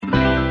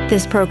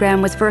This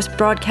program was first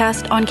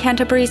broadcast on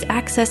Canterbury's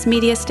access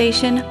media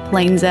station,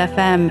 Plains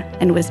FM,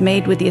 and was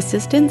made with the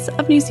assistance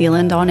of New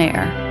Zealand On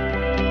Air.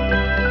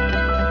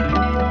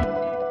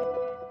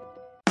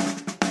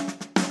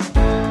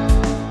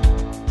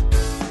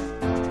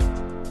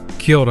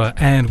 Kia ora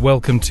and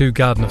welcome to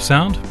Garden of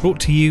Sound, brought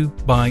to you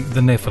by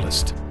The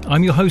Nephilist.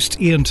 I'm your host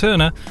Ian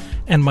Turner,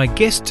 and my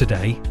guest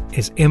today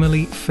is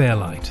Emily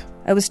Fairlight.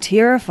 It was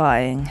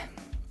terrifying.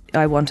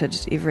 I wanted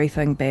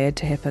everything bad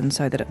to happen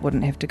so that it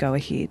wouldn't have to go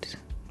ahead.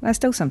 I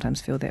still sometimes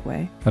feel that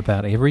way.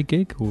 About every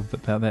gig or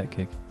about that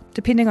gig?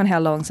 Depending on how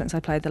long since I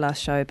played the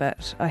last show,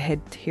 but I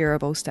had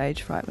terrible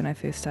stage fright when I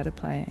first started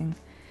playing.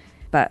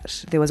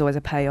 But there was always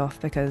a payoff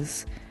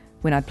because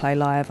when I'd play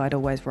live, I'd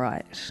always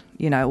write,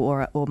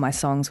 or my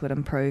songs would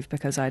improve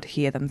because I'd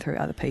hear them through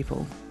other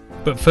people.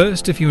 But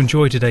first, if you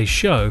enjoy today's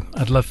show,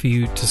 I'd love for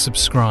you to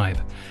subscribe.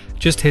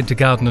 Just head to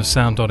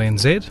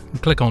gardenofsound.nz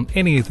and click on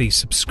any of the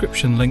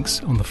subscription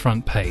links on the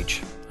front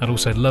page. I'd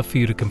also love for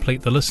you to complete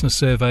the listener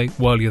survey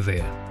while you're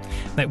there.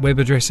 That web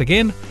address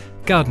again,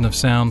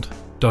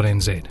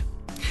 gardenofsound.nz.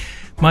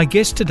 My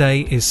guest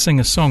today is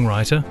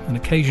singer-songwriter and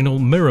occasional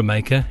mirror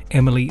maker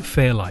Emily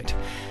Fairlight.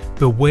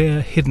 Beware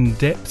hidden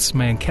depths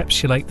may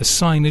encapsulate the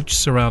signage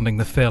surrounding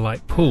the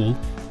Fairlight pool,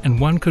 and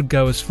one could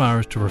go as far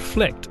as to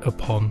reflect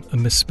upon a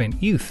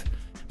misspent youth.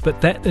 But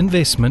that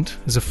investment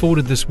has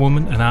afforded this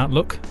woman an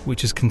outlook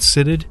which is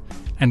considered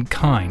and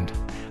kind,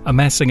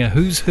 amassing a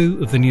who's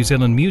who of the New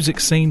Zealand music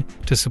scene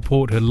to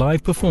support her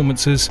live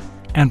performances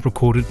and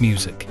recorded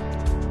music.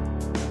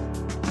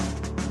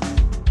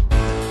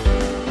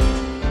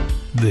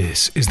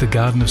 This is the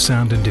Garden of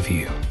Sound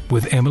interview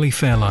with Emily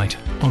Fairlight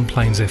on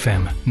Plains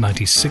FM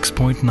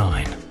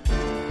 96.9.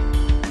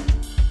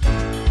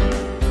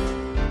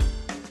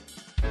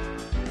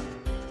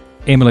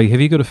 Emily, have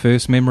you got a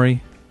first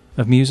memory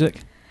of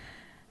music?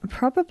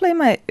 Probably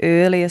my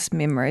earliest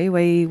memory,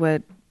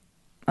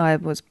 I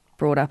was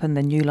brought up in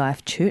the New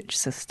Life church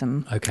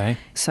system. Okay.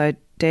 So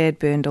Dad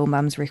burned all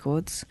Mum's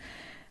records,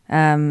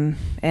 and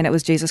it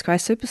was Jesus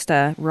Christ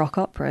Superstar, rock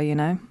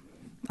opera,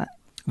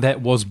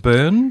 That was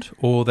burned,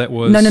 or that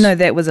was... No,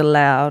 that was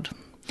allowed.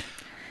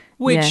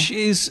 Which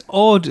is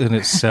odd in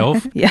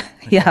itself.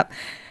 Yeah.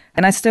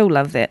 And I still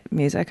love that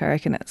music. I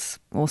reckon it's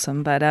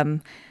awesome. But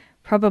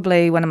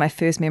probably one of my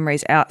first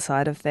memories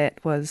outside of that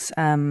was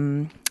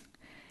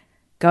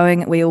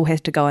we all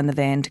had to go in the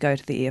van to go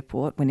to the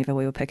airport whenever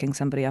we were picking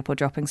somebody up or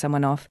dropping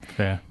someone off.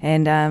 Fair.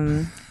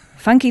 And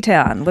Funky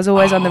Town was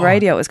always on the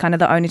radio. It was kind of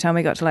the only time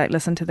we got to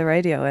listen to the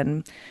radio,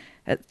 and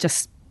it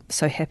just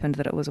so happened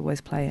that it was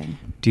always playing.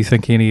 Do you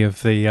think any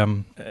of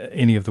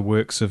the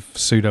works of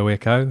Pseudo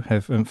Echo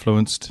have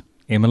influenced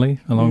Emily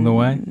along the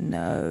way?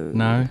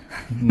 No.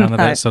 None of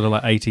that sort of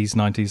 80s,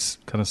 90s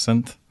kind of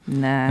synth?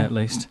 Nah. At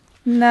least?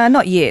 No,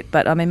 not yet,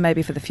 but I mean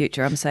maybe for the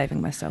future. I'm saving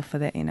myself for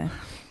that,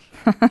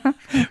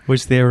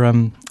 Was there,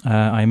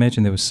 I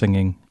imagine there was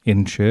singing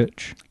in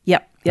church?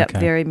 Yep, Okay.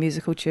 Very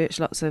musical church,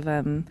 lots of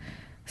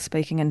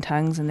speaking in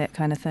tongues and that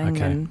kind of thing,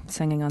 Okay. and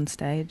singing on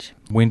stage.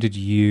 When did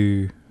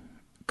you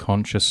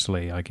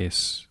consciously, I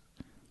guess,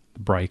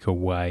 break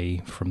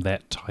away from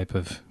that type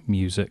of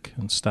music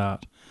and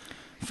start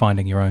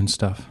finding your own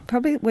stuff?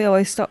 Probably we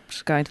always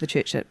stopped going to the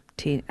church at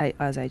 10. I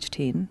was age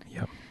 10.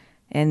 Yep.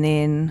 And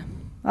then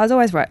I was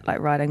always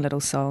writing little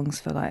songs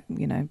for my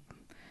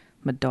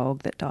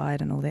dog that died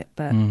and all that.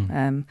 But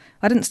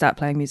I didn't start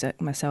playing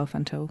music myself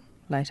until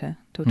later,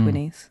 till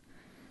 20s.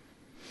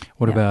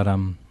 What about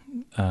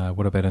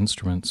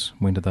instruments?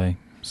 When did they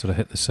sort of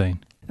hit the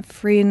scene? A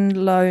friend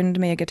loaned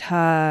me a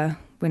guitar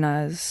when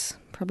I was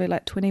probably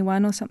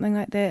 21 or something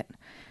like that.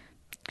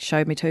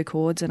 Showed me 2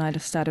 chords and I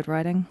just started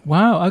writing.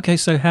 Wow, okay,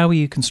 so how were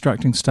you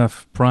constructing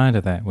stuff prior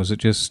to that? Was it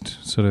just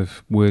sort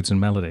of words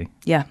and melody?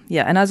 Yeah,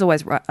 and I was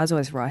always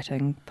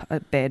writing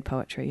bad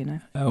poetry,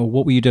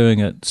 What were you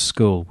doing at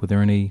school? Were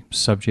there any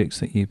subjects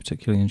that you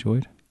particularly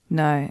enjoyed?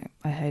 No,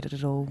 I hated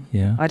it all.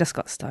 Yeah. I just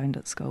got stoned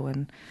at school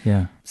and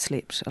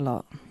slept a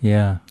lot.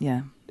 Yeah.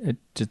 Yeah. It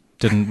just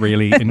didn't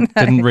really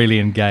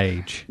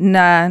engage.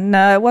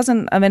 No, it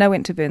wasn't. I mean, I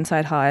went to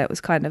Burnside High. It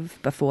was kind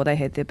of before they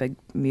had their big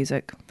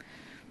music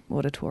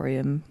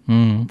auditorium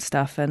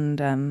stuff.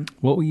 And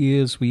what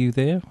years were you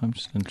there? I'm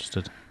just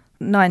interested.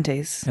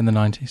 90s. In the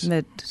 90s?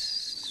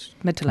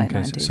 Mid to late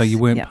 90s. So you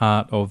weren't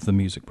part of the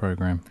music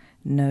program?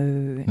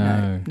 No,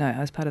 I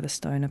was part of the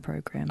Stoner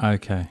program.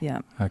 Okay.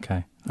 Yeah.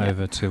 Okay. Yeah.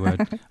 Over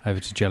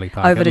to Jelly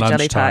Park. Over at to Jelly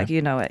lunchtime. Park,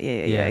 you know it.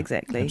 Yeah,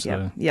 exactly.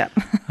 Absolutely. Yeah.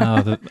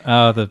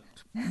 The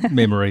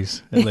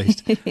memories, at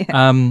least.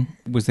 Yeah.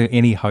 Was there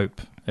any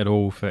hope at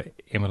all for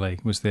Emily?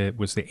 Was there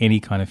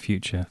any kind of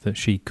future that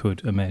she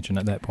could imagine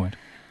at that point?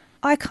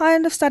 I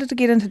kind of started to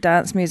get into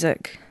dance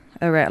music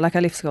around, I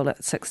left school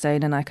at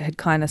 16 and I had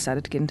kind of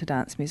started to get into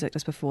dance music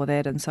just before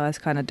that, and so I was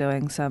kind of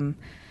doing some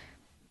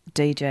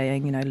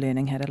DJing,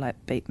 learning how to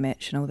beat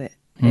match and all that.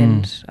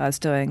 And I was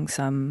doing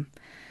some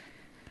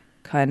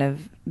kind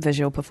of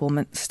visual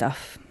performance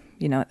stuff,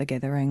 at the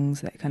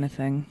gatherings, that kind of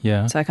thing.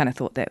 Yeah. So I kind of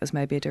thought that was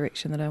maybe a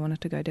direction that I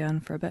wanted to go down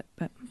for a bit.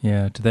 But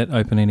yeah, did that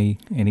open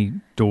any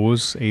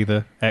doors,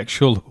 either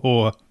actual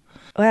or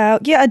Well,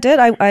 yeah, I did.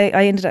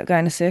 I ended up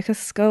going to circus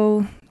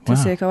school, to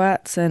Wow. Circo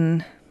Arts,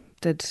 and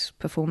did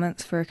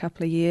performance for a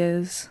couple of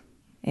years.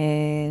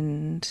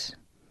 And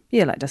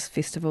yeah, like just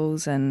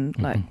festivals and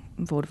like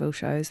vaudeville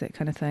shows, that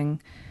kind of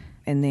thing.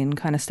 And then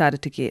kind of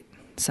started to get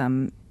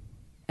some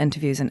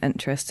interviews and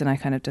interest, and I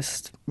kind of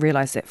just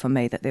realised that for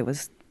me that there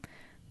was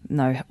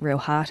no real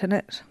heart in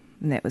it.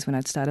 And that was when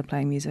I'd started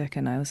playing music,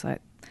 and I was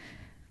like,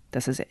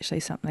 this is actually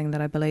something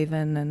that I believe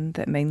in and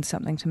that means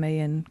something to me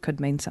and could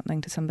mean something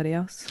to somebody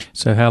else.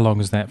 So how long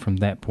is that from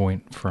that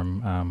point,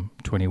 from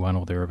 21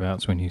 or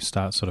thereabouts, when you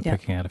start sort of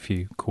picking out a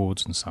few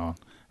chords and so on?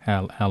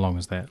 How long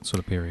is that sort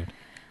of period?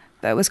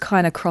 It was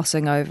kind of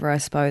crossing over, I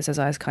suppose, as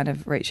I was kind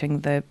of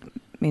reaching the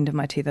end of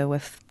my tether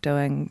with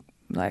doing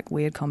like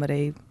weird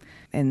comedy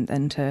and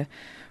into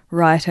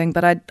writing.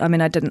 But I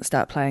mean, I didn't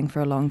start playing for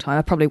a long time.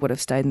 I probably would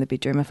have stayed in the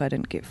bedroom if I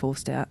didn't get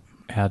forced out.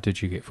 How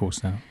did you get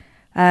forced out?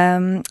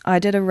 I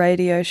did a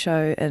radio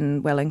show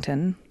in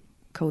Wellington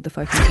called The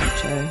Folk and Folk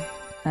Show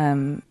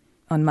on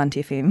Munt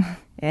FM.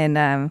 And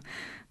I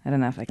don't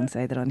know if I can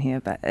say that on here,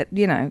 but,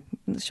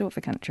 it's short for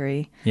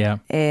country. Yeah.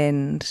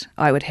 And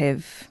I would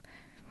have,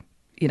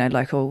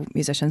 local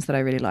musicians that I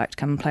really liked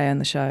come and play on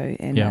the show.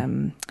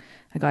 And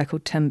a guy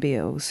called Tim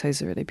Beals,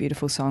 who's a really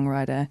beautiful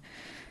songwriter,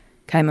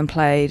 came and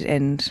played,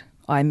 and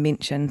I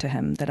mentioned to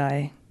him that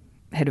I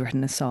had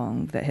written a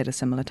song that had a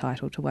similar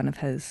title to one of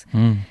his.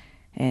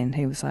 And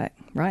he was like,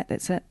 right,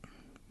 that's it.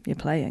 You're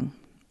playing.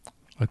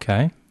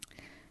 Okay.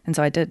 And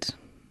so I did.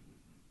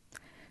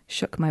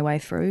 Shook my way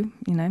through,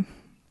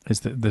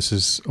 This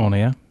is on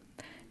air?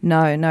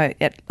 No,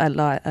 at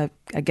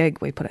a gig.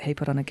 He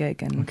put on a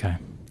gig. And okay.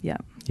 Yeah.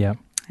 Yeah.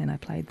 And I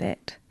played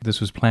that. This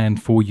was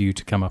planned for you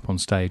to come up on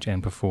stage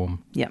and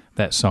perform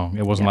that song.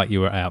 It wasn't like you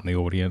were out in the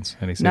audience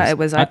and he says, no, it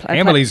was,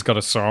 Emily's got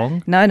a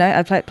song. No,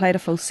 I played a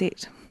full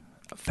set.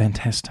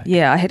 Fantastic.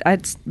 Yeah, I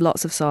had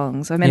lots of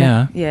songs. I mean,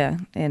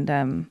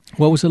 and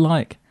what was it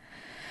like?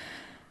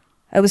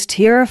 It was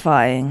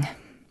terrifying,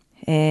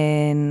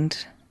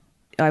 and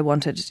I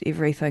wanted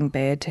everything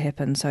bad to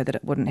happen so that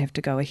it wouldn't have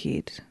to go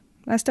ahead.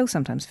 I still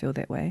sometimes feel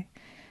that way.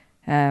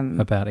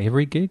 About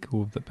every gig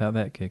or about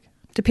that gig?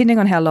 Depending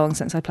on how long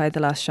since I played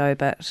the last show,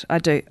 but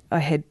I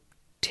had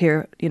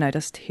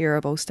just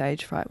terrible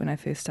stage fright when I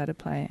first started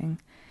playing.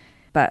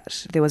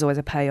 But there was always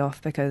a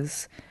payoff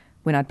because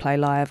when I'd play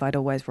live, I'd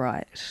always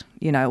write,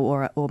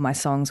 or my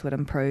songs would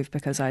improve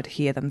because I'd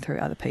hear them through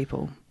other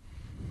people.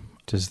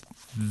 Does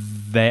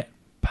that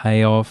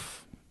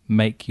payoff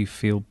make you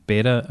feel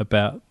better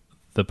about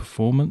the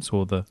performance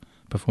or the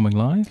performing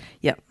live?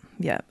 Yeah,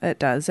 it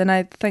does. And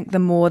I think the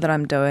more that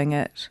I'm doing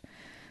it,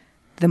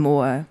 the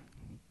more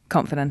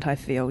confident I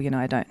feel.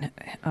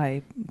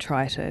 I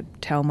try to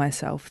tell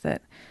myself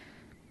that,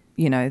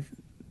 the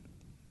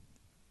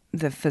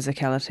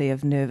physicality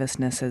of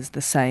nervousness is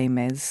the same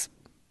as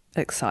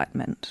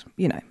excitement.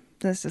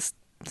 There's just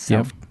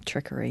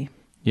self-trickery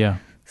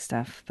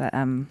stuff. But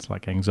it's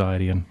like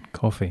anxiety and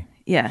coffee.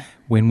 Yeah.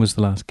 When was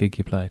the last gig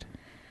you played?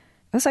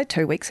 It was like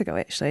 2 weeks ago,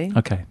 actually.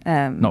 Okay.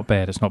 Not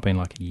bad. It's not been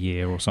like a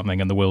year or something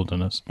in the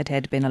wilderness. It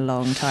had been a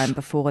long time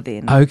before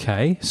then.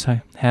 Okay.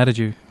 So how did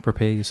you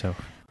prepare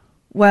yourself?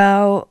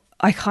 Well,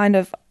 I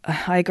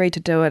agreed to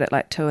do it at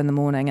like 2 a.m,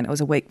 and it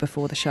was a week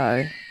before the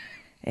show.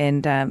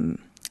 And,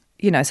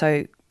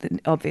 so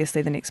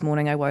obviously the next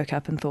morning I woke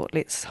up and thought,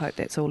 let's hope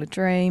that's all a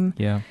dream.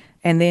 Yeah.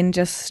 And then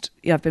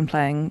I've been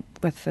playing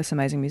with this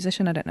amazing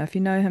musician. I don't know if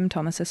you know him,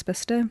 Thomas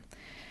Ispister.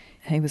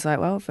 He was like,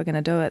 well, if we're going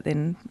to do it,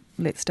 then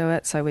let's do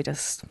it. So we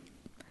just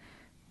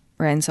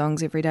ran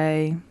songs every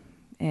day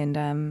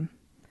and,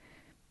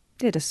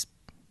 just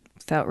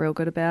felt real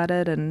good about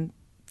it and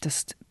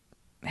just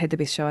had the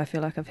best show I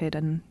feel like I've had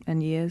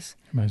in years.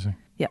 Amazing.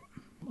 Yeah.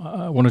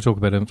 I want to talk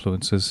about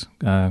influences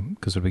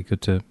because it'd be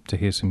good to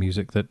hear some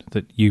music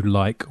that you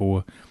like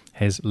or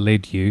has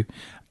led you.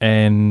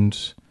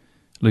 And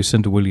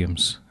Lucinda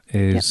Williams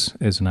is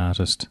an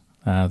artist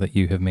that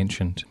you have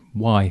mentioned.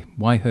 Why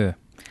her?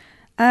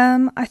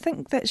 I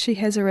think that she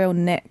has a real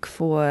knack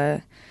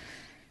for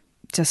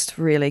just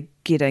really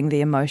getting the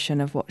emotion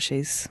of what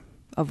she's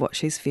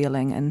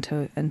feeling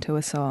into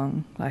a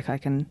song. Like I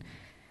can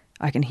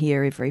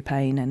hear every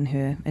pain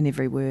in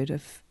every word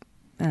of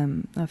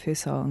her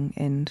song,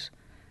 and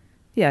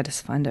I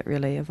just find it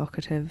really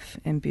evocative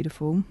and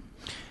beautiful.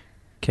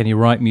 Can you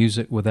write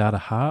music without a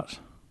heart?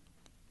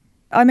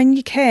 I mean,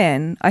 you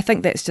can. I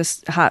think that's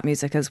just heart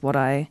music is what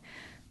I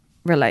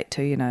relate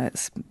to.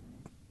 It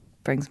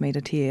brings me to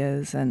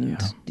tears, and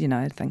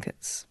I think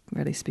it's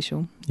really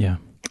special. Yeah.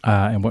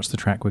 And what's the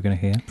track we're going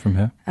to hear from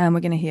her? We're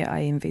going to hear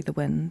 "I Envy the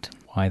Wind."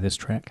 Why this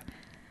track?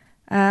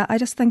 I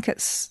just think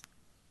it's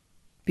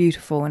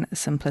beautiful in its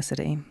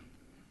simplicity.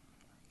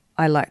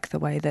 I like the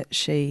way that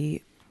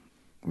she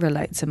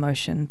relates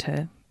emotion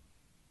to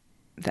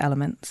the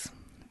elements,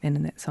 and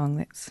in that song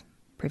that's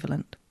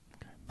prevalent.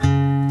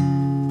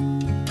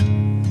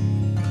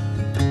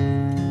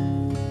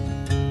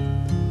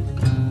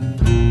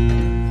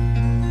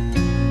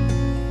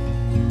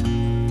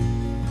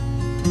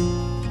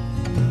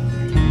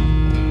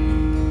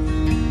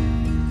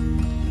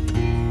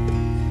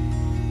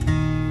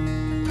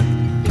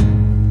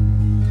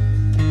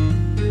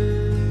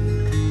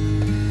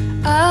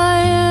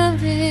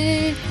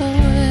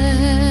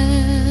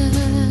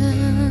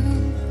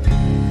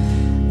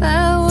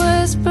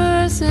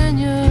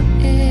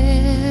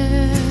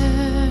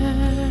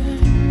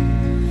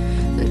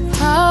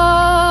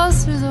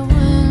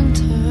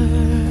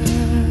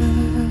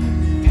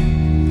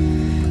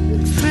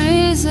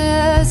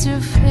 It's your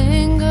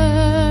fingers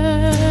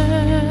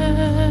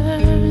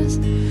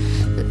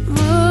that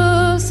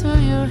move through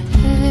your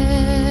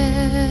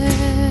hair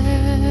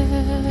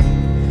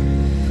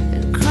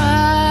and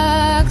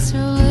cracks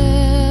your lips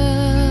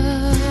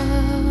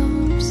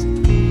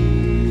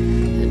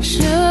and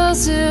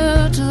chills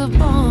you to the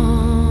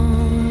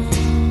bone.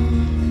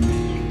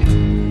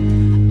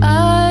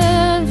 I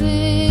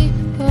envy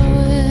the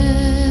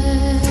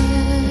wind.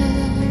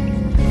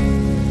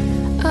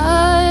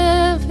 I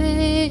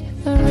envy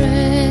the rain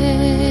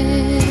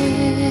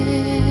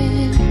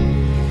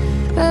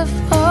that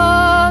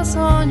falls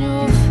on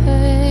your face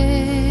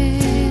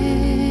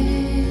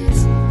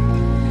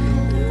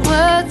and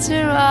wets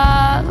your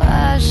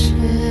eyelashes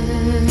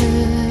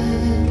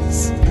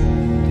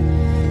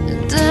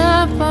and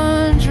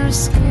dampens your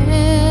skin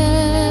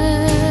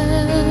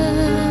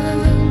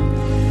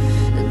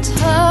and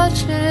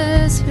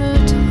touches your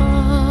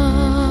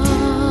tongue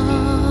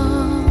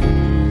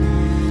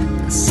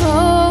and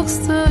soaks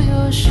through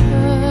your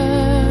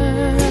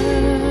shirt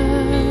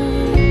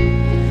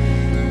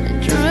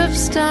and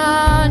drips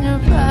down your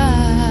back.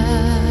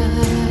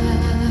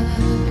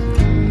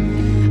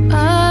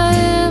 I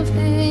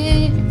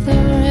envy the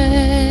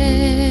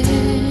rain.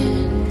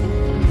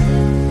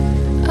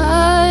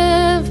 I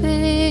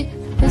envy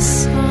the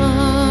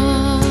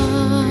sun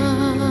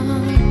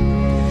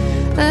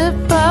that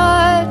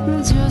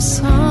brightens your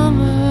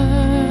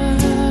summer,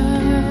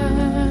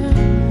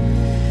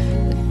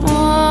 that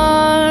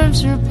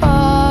warms your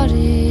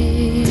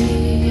body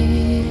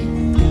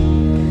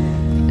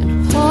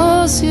and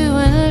pulls you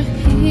in a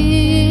heat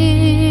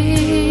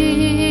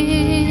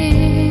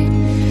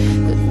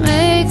that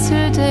makes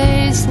your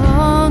days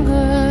longer,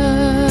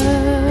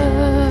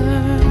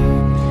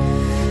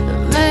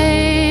 that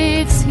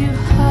makes you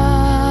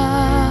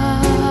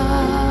high,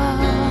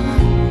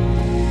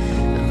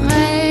 that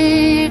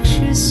makes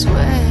you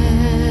sweat.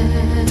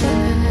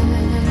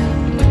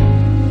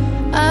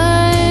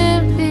 I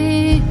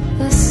envy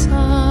the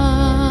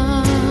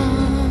sun.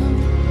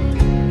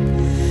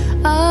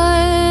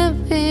 I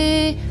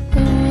envy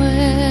the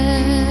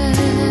wind.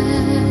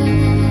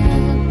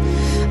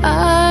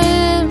 I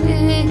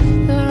envy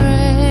the rain.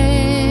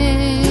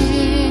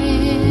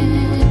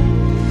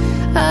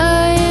 I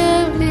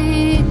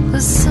envy the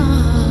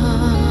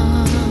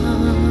sun.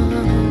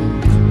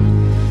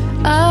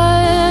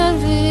 I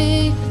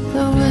envy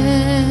the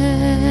wind.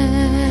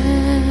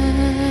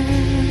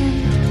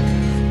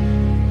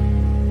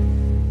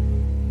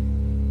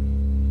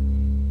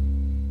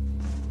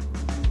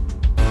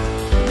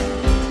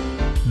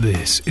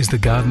 This is the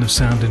Garden of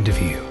Sound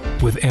interview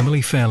with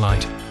Emily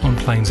Fairlight on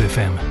Plains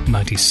FM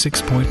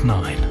 96.9.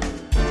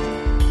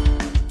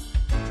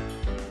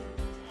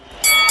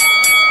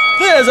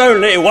 There's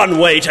only one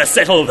way to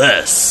settle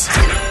this.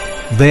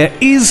 There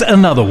is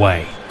another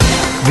way.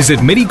 Visit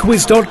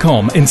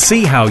miniquiz.com and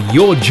see how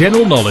your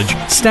general knowledge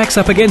stacks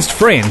up against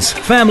friends,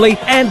 family,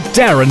 and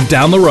Darren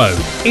down the road.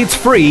 It's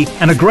free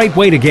and a great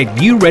way to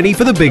get you ready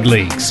for the big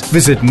leagues.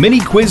 Visit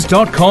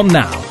miniquiz.com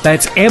now.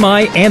 That's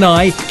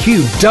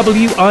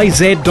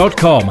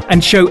miniquiz.com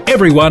and show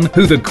everyone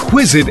who the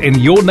Quizit in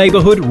your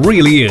neighbourhood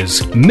really is.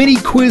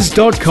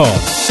 Miniquiz.com.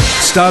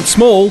 Start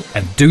small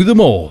and do them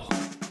all.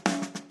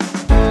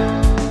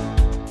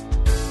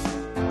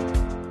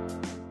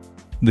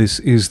 This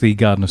is the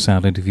Garden of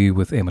Sound interview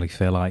with Emily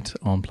Fairlight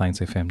on Plains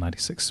FM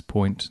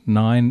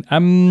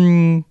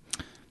 96.9.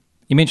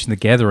 You mentioned the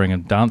gathering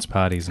and dance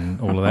parties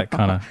and all of that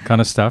kind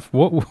of stuff.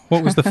 What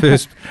was the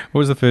first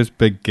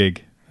big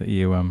gig that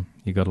you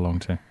got along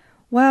to?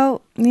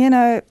 Well,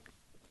 I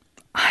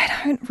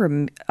don't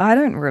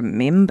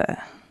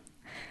remember.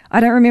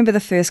 I don't remember the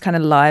first kind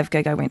of live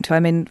gig I went to.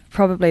 I mean,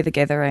 probably the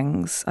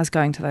gatherings. I was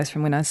going to those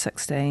from when I was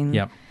 16.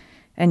 Yep.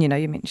 And, you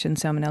mentioned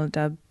Salmonella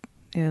Dub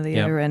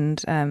earlier,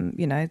 Yep.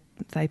 and,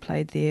 they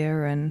played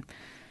there, and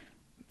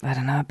I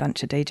don't know, a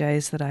bunch of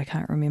DJs that I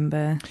can't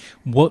remember.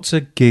 What's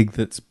a gig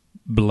that's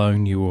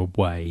blown you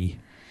away?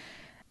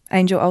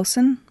 Angel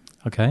Olsen.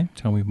 Okay,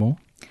 tell me more.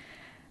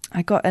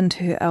 I got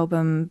into her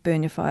album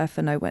Burn Your Fire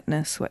for No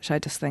Witness, which I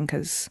just think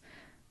is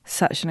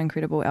such an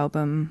incredible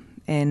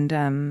album, and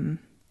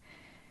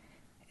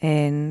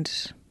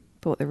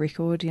bought the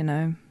record,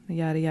 yada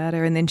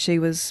yada. And then she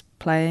was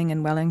playing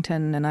in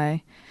Wellington, and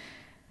I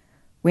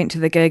went to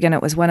the gig, and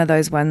it was one of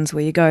those ones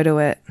where you go to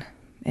it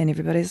and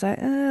everybody's like,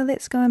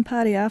 let's go and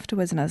party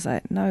afterwards. And I was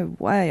like, no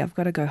way, I've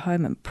got to go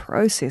home and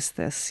process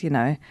this,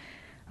 I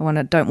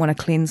don't want to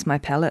cleanse my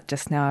palate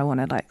just now. I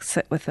want to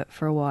sit with it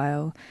for a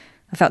while.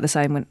 I felt the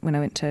same when I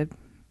went to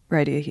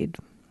Radiohead.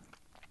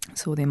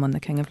 Saw them on the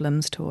King of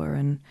Limbs tour,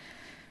 and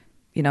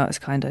it was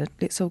kind of,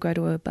 let's all go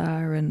to a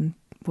bar and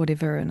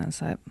whatever. And I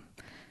was like,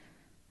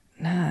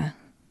 nah,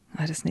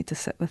 I just need to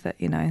sit with it,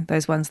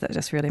 those ones that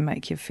just really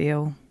make you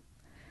feel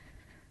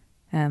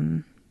yeah.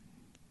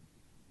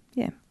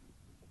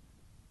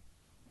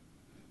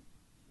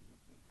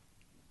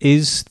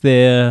 Is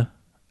there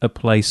a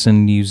place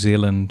in New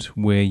Zealand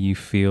where you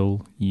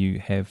feel you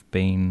have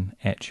been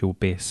at your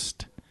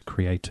best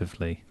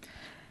creatively?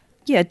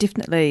 Yeah,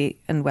 definitely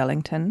in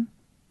Wellington.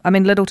 I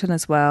mean, Littleton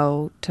as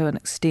well to an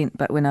extent,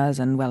 but when I was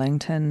in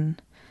Wellington,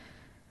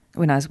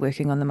 when I was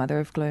working on the Mother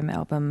of Gloom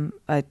album,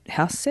 I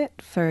house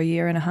sat for a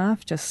year and a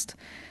half, just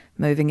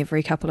moving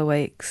every couple of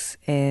weeks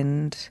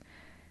and,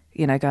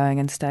 you know, going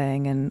and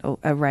staying in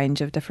a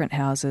range of different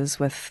houses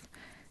with,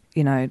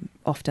 you know,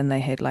 often they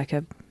had like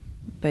a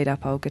beat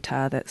up old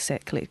guitar that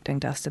sat collecting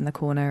dust in the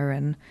corner,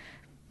 and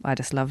I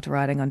just loved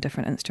writing on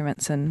different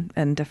instruments and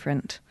in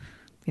different,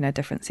 you know,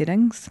 different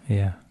settings.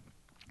 Yeah.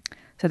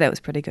 So that was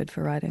pretty good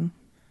for writing.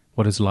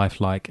 What is life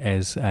like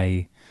as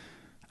a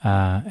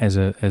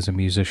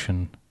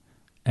musician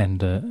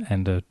and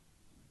a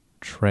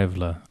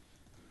traveller?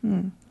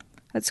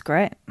 It's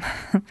great.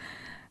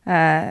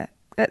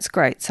 It's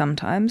great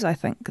sometimes. I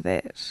think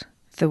that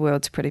the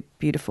world's pretty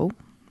beautiful,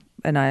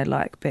 and I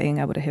like being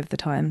able to have the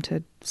time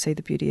to see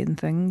the beauty in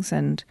things.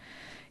 And,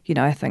 you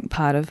know, I think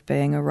part of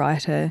being a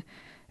writer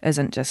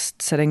isn't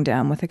just sitting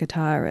down with a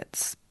guitar,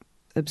 it's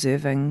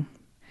observing,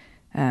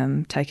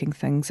 taking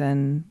things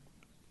in,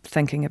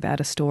 thinking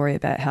about a story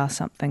about how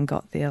something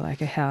got there,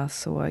 like a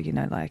house or, you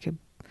know, like a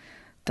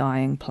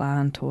dying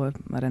plant, or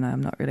I don't know,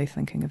 I'm not really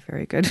thinking of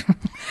very good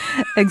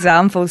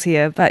examples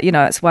here, but, you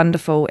know, it's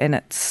wonderful and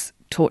it's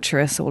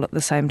torturous all at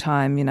the same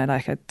time. You know,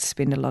 like I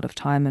spend a lot of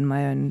time in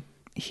my own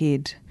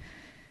head,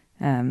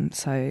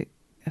 so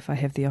if I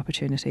have the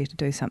opportunity to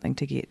do something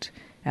to get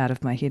out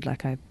of my head,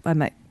 like I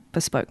make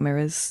bespoke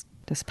mirrors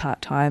just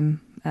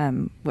part-time,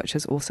 which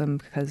is awesome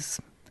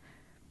because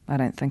I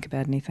don't think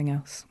about anything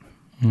else.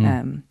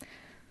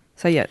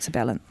 So yeah, it's a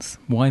balance.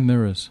 Why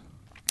mirrors?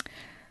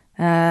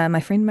 My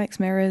friend makes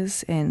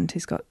mirrors and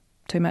he's got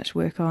too much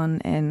work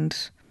on, and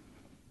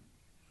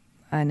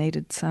I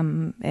needed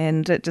some,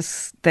 and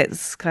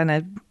that's kind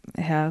of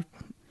how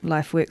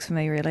life works for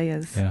me, really,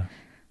 is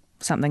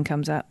something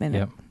comes up and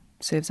it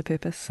serves a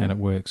purpose. So. And it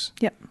works.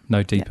 Yep.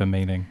 No deeper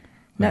meaning.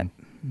 No.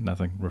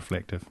 Nothing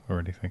reflective or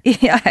anything.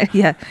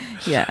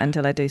 Yeah,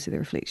 until I do see the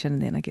reflection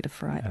and then I get a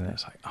fright. And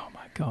it's like, oh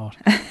my God.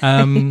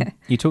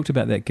 You talked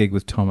about that gig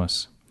with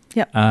Thomas.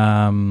 Yep.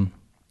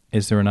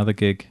 Is there another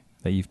gig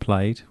that you've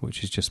played which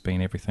has just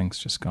been everything's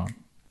just gone?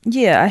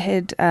 Yeah, I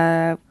had,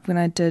 when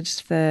I did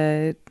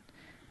the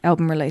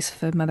album release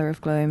for Mother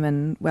of Gloom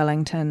in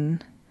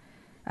Wellington,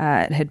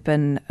 it had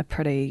been a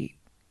pretty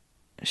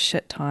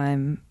shit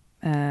time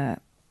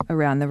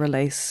around the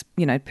release,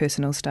 you know,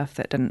 personal stuff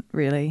that didn't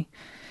really,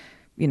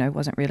 you know,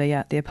 wasn't really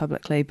out there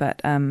publicly,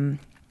 but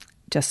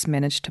just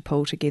managed to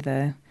pull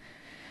together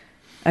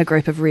a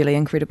group of really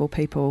incredible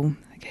people.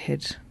 I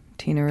had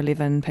 10 or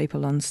 11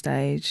 people on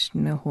stage,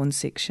 you know, horn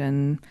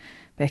section,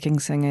 backing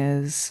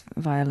singers,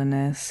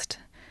 violinist,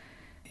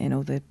 and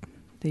all the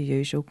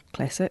usual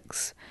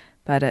classics.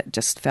 But it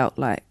just felt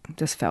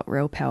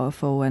real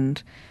powerful,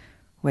 and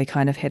we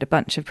kind of had a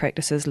bunch of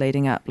practices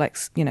leading up, like,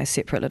 you know,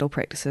 separate little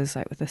practices,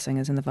 like with the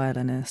singers and the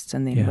violinists,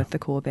 and then with the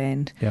core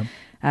band. Yeah.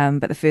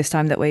 But the first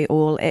time that we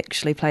all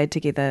actually played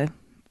together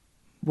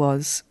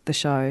was the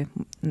show.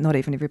 Not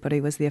even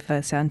everybody was there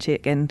for sound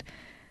check, and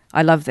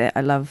I love that.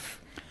 I love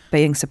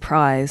being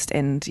surprised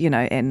and, you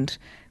know, and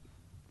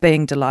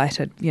being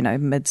delighted, you know,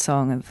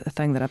 mid-song of a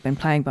thing that I've been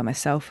playing by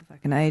myself for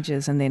fucking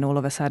ages, and then all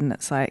of a sudden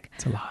it's like,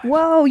 it's alive.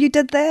 Whoa, you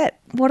did that.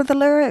 What are the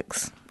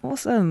lyrics?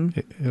 Awesome.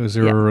 Was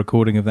there a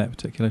recording of that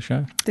particular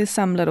show? There's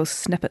some little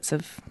snippets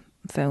of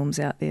films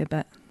out there,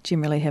 but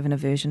generally have an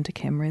aversion to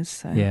cameras.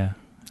 So yeah.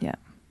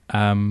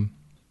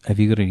 Have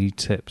you got any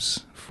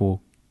tips for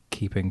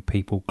keeping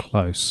people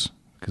close?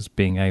 Because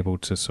being able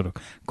to sort of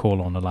call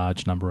on a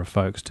large number of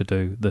folks to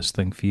do this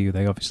thing for you,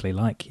 they obviously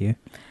like you.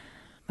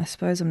 I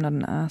suppose I'm not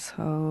an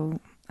asshole.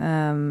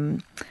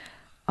 I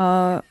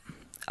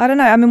don't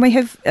know. I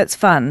mean, it's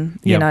fun,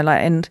 you know,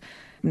 like, and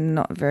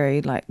not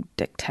very like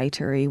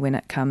dictatory when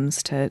it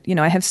comes to, you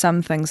know, I have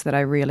some things that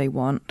I really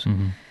want.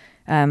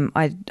 Mm-hmm.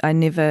 I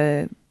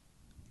never,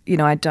 you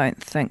know, I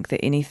don't think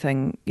that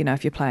anything, you know,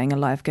 if you're playing a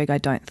live gig, I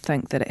don't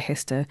think that it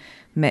has to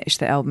match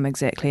the album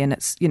exactly. And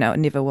it's, you know, it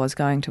never was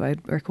going to. I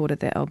recorded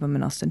that album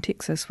in Austin,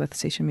 Texas with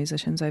session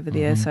musicians over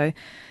there. So,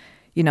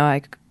 you know,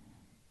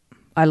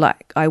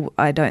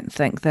 I don't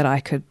think that I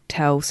could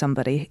tell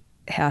somebody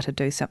how to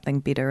do something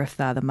better if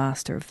they're the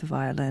master of the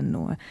violin,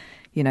 or,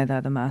 you know,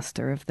 they're the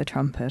master of the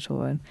trumpet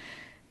or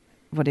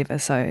whatever.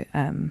 So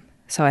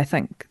I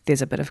think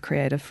there's a bit of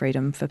creative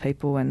freedom for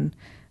people, and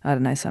I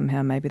don't know,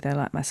 somehow maybe they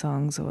like my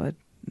songs or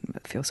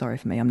feel sorry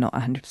for me. I'm not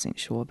 100%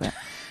 sure, but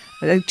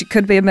it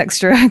could be a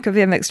mixture. It could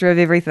be a mixture of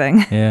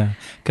everything. Yeah.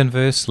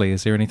 Conversely,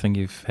 is there anything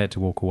you've had to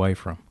walk away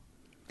from?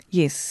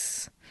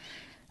 Yes.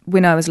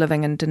 When I was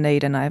living in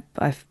Dunedin, I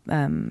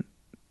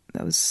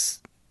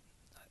was,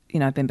 you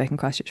know, I've been back in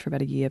Christchurch for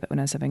about a year, but when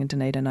I was living in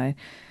Dunedin, I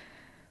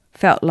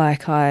felt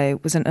like I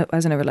was in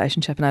a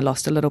relationship, and I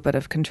lost a little bit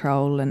of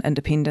control and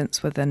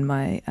independence within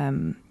my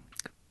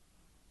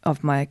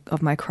of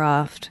my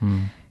craft,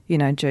 you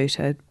know, due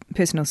to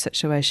personal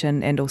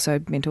situation and also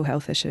mental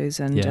health issues,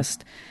 and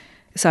just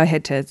so I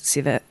had to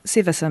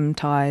sever some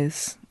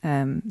ties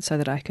so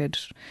that I could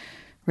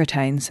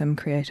retain some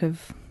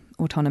creative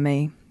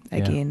autonomy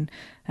again.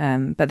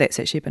 But that's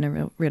actually been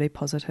a really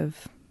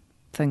positive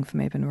thing for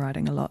me. I've been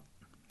writing a lot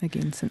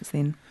again since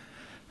then.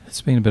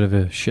 It's been a bit of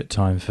a shit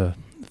time for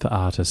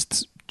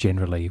artists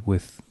generally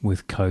with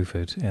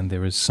COVID, and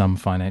there is some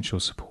financial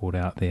support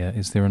out there.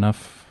 Is there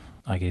enough,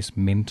 I guess,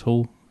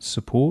 mental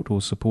support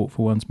or support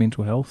for one's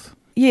mental health?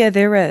 Yeah,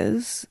 there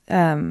is.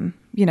 There's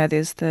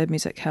the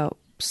Music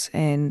Helps,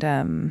 and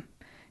and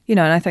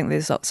I think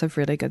there's lots of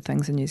really good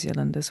things in New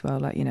Zealand as well.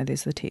 Like,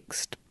 there's the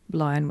text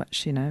line,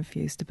 which, I've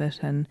used a bit,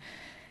 and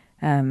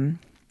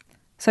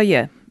so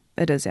yeah,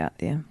 it is out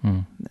there.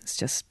 It's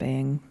just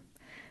being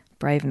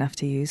brave enough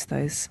to use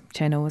those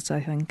channels, I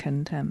think,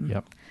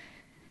 and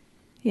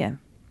yeah.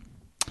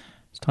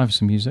 It's time for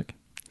some music.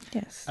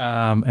 Yes.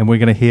 And we're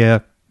going to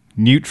hear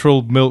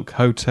Neutral Milk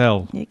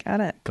Hotel. You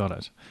got it. Got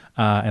it.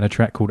 And a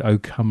track called O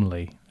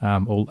Comely,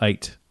 all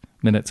 8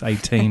 minutes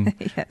 18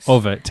 yes.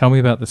 of it. Tell me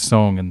about this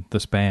song and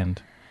this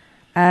band.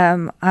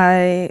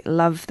 I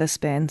love this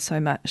band so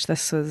much.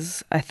 This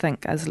was, I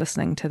think, I was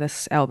listening to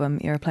this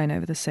album, Aeroplane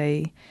Over the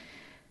Sea,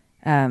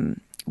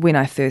 when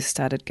I first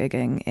started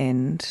gigging,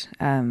 and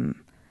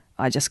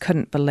I just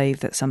couldn't believe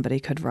that somebody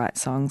could write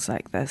songs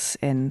like this,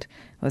 and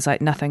it was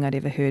like nothing I'd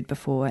ever heard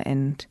before,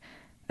 and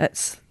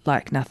it's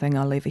like nothing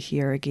I'll ever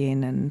hear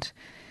again. And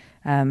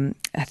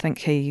I think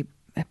he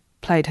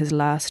played his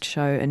last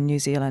show in New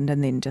Zealand,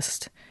 and then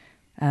just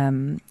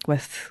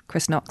with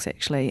Chris Knox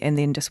actually, and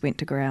then just went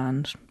to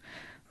ground.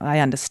 I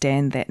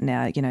understand that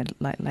now,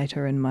 like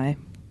later in my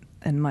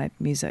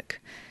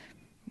music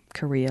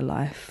career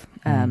life,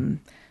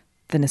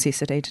 the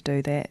necessity to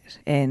do that.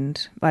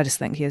 And I just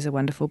think he has a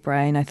wonderful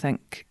brain. I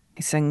think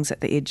he sings at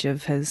the edge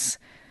of his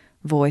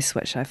voice,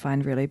 which I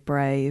find really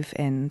brave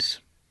and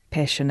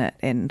passionate,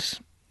 and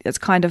it's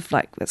kind of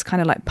like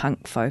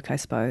punk folk, I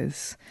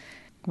suppose,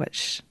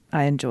 which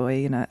I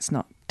enjoy. It's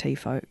not tea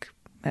folk,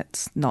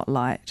 it's not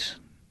light,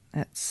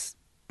 it's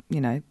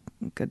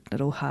good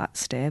little heart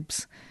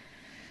stabs.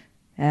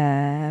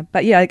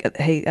 But yeah,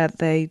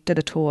 they did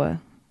a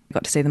tour,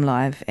 got to see them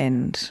live,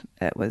 and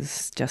it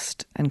was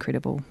just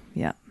incredible.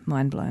 Yeah,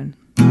 mind blown.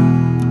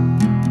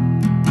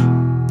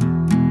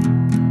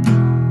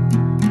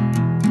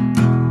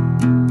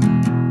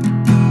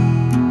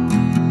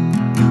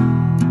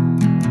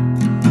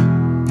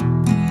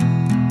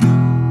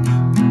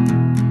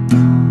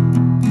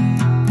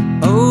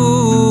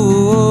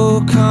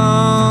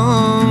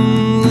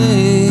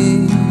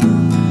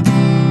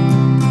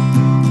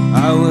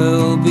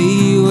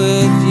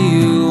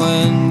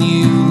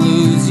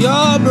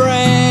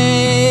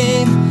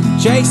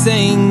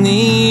 Chasing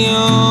the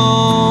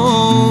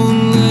only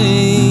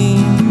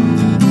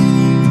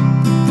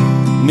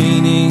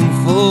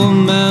meaningful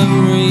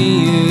memory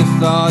you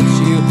thought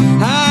you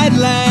had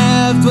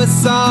left was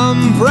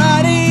some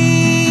bright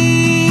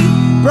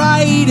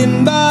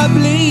and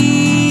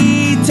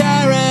bubbly,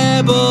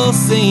 terrible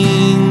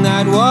scene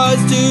that was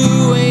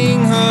doing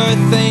her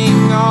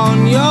thing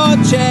on your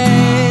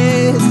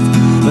chest.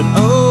 But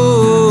oh,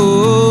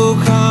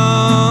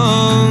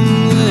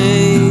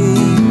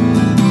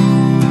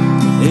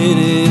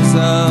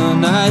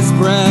 as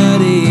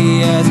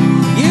pretty as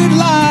you'd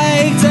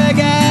like to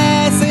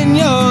guess in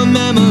your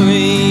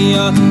memory.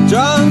 You're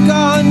drunk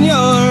on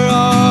your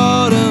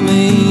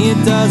automy.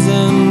 It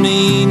doesn't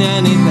mean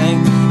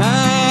anything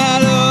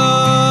at all.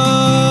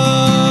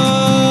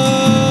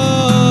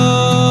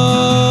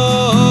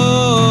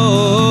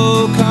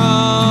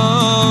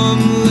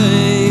 Comely,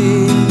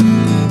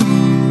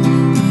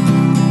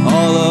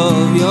 all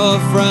of your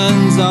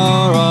friends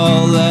are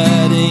all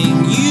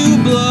letting you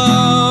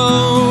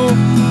blow,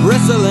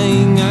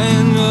 bristling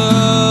and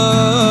ugly,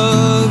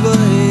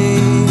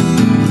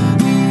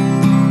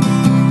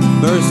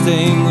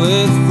 bursting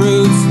with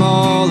fruits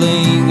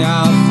falling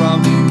out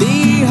from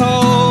the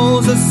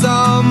holes of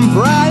some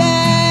bright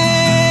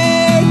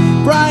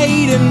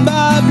and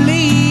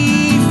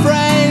bubbly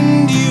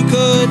friend you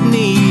could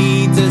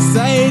need to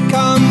say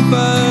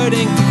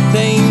comforting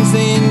things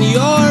in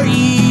your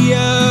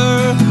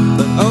ear.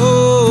 But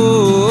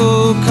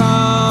oh,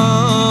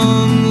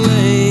 comely,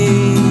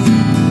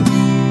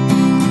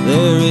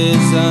 there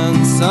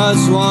isn't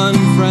such one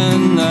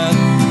friend that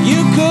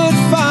you could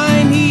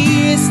find.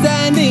 He is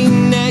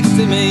standing next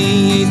to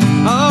me. He's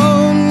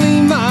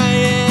only my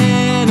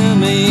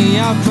enemy.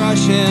 I'll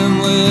crush him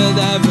with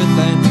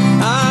everything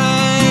I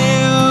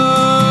own.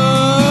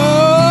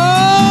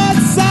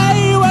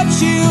 Say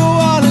what you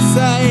want to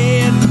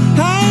say and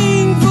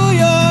hang for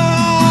your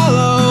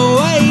hollow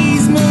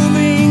ways,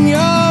 moving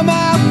your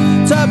mouth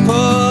to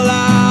pull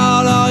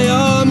out all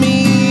your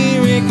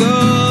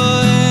miracles.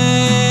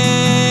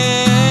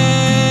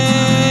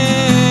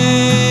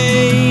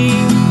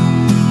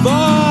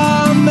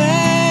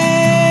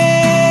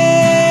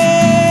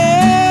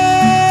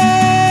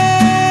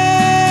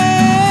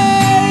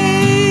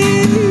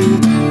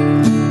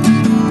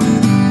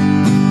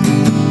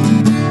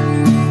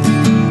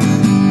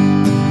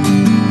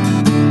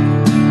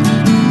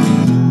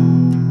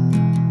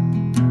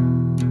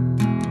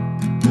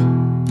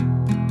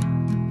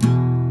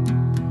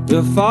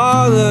 Your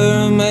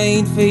father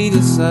made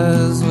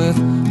fetuses with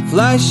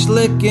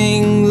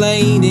flesh-licking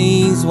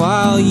ladies,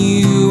 while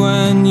you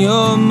and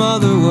your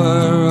mother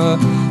were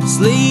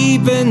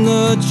asleep in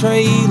the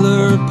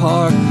trailer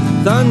park.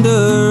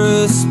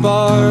 Thunderous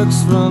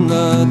sparks from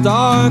the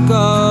dark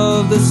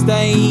of the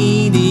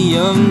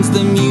stadiums,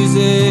 the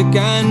music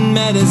and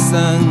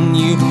medicine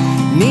you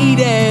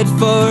needed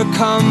for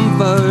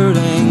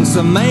comforting.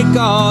 So make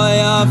all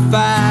your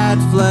fat,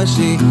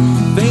 fleshy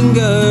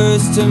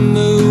fingers to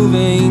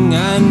moving,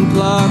 and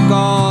pluck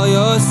all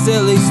your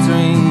silly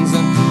strings,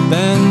 and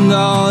bend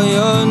all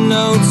your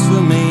notes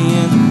for me.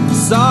 And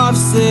soft,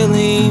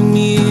 silly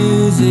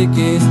music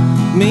is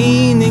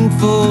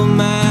meaningful,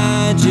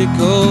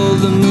 magical.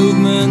 The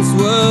movements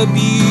were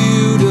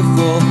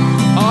beautiful,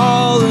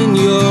 all in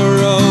your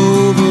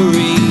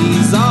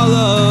ovaries, all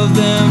of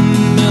them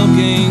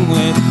milking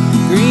with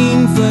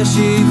green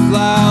fleshy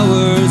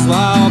flowers,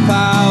 while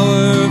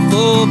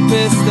powerful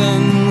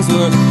pistons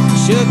were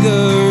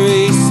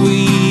sugary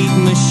sweet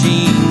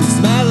machines,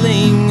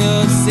 smelling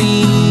of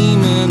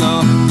semen.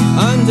 All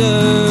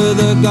under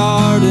the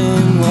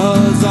garden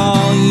was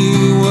all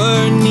you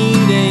were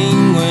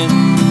needing when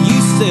you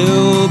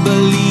still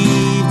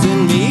believed in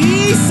me.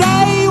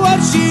 Say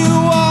what you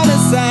wanna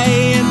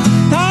say and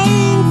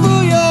hang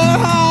for your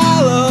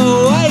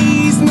hollow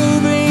ways,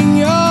 moving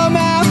your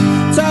mouth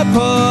to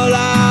pull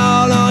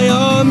out all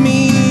your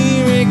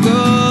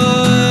miracles.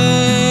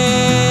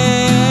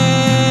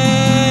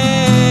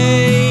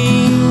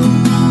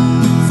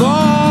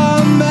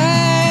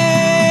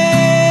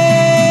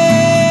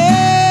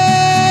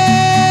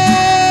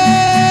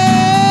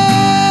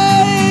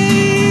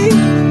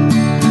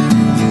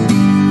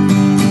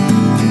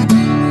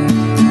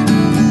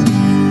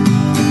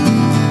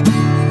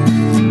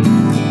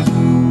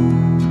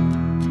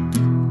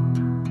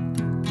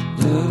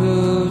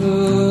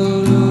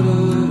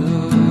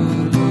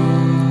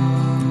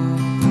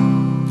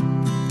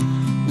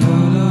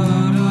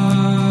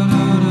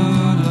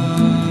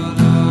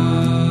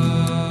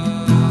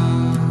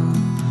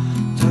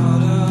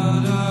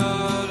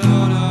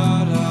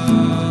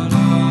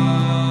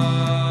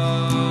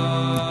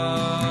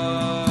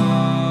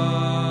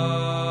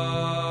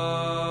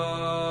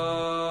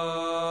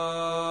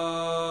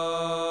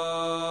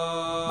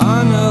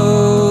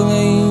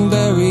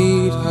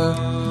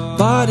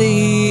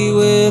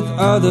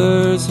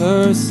 Others,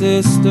 her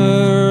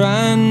sister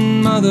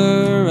and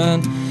mother,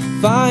 and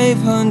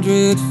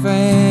 500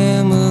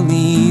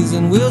 families.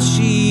 And will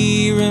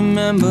she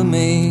remember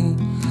me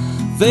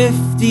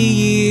 50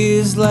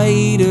 years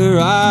later?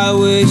 I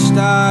wished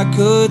I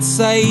could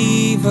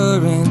save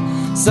her in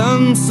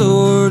some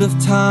sort of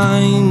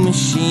time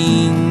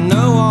machine.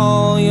 Know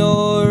all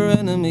your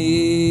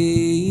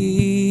enemies.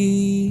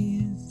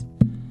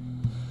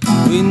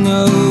 We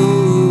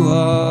know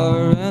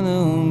our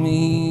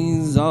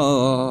enemies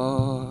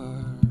are.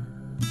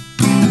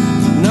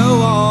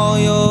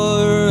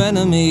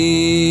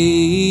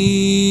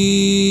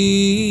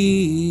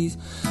 Enemies,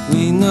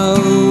 we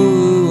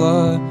know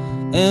our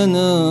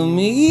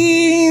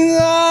enemies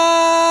are.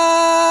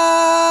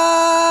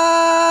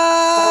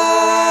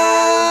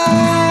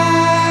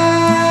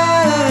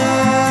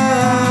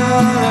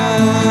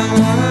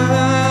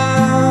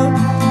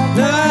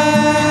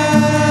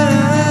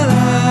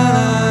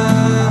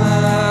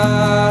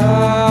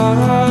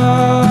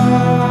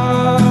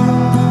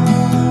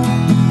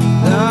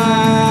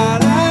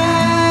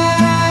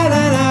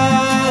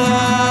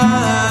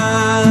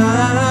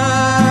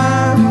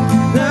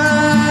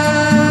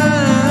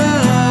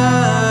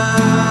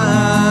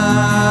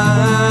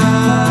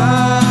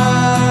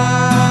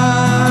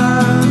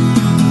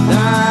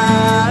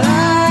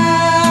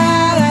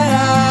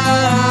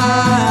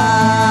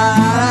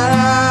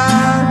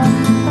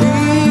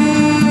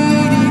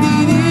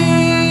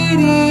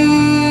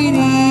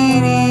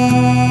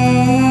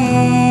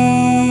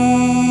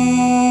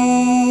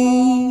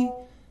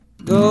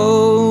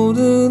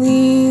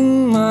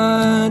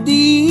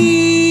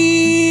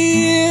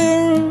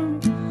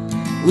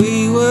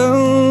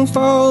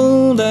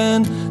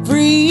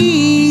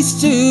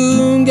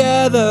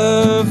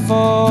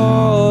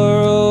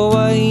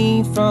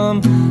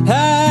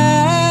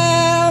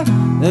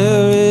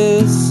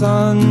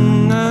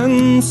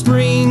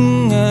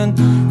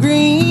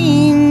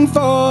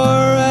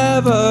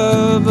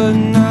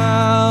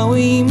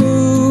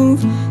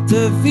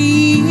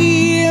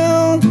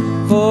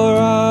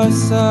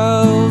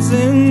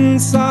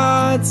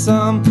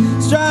 Some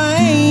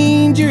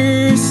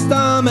stranger's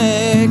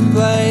stomach,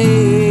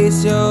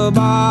 place your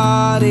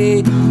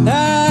body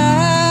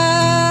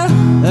there.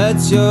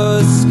 Let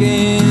your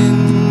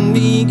skin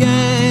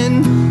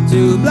begin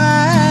to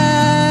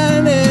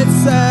blend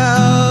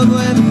itself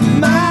with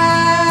mine.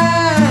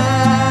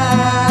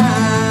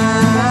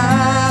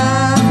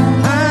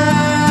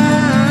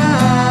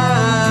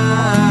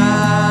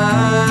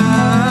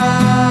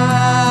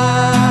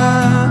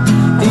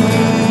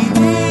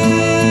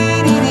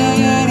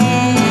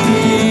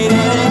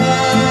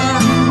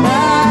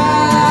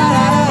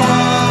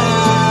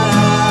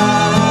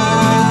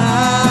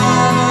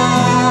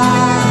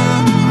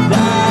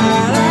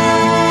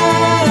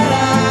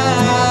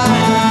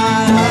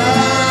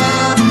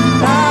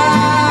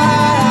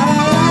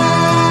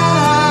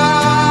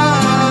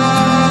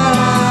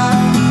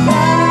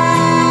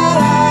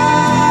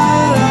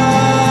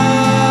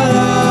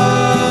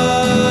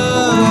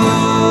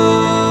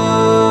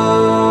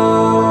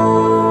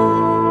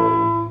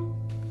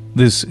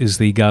 This is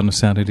the Garden of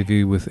Sound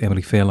interview with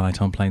Emily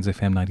Fairlight on Plains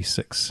FM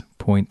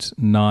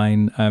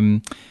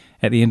 96.9.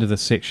 At the end of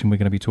this section, we're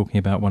going to be talking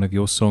about one of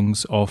your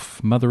songs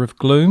off Mother of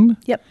Gloom.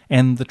 Yep.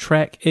 And the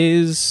track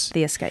is...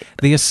 The Escape.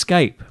 The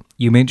Escape.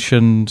 You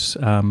mentioned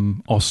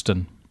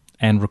Austin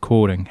and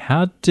recording.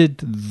 How did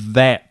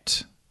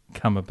that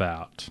come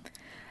about?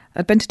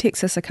 I'd been to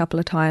Texas a couple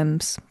of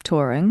times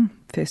touring.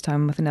 First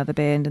time with another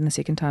band, and the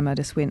second time I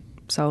just went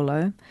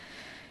solo.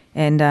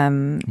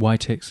 And why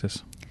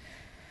Texas?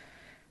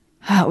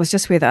 It was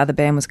just where the other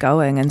band was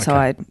going, and so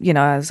Okay.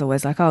 I was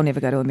always like, I'll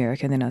never go to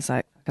America. And then I was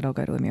like, I'll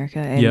go to America.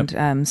 And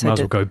So so might as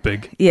well go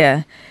big.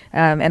 Yeah,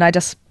 and I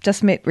just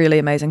met really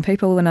amazing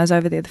people when I was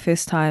over there the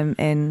first time.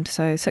 And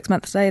so 6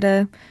 months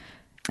later,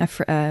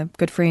 a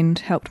good friend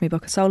helped me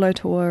book a solo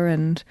tour,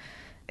 and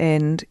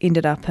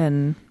ended up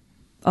in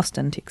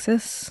Austin,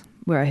 Texas,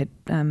 where I had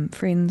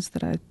friends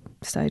that I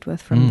stayed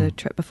with from the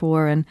trip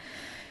before. And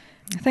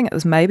I think it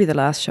was maybe the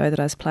last show that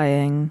I was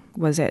playing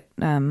was at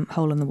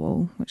Hole in the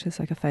Wall, which is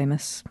like a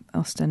famous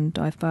Austin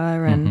dive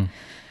bar. And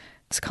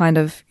it's kind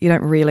of, you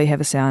don't really have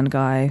a sound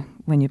guy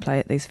when you play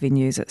at these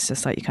venues. It's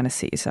just like you kind of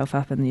set yourself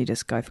up and you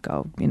just go for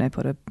gold,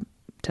 put a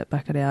tip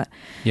bucket out.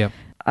 Yep.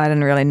 I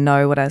didn't really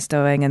know what I was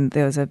doing, and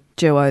there was a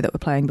duo that were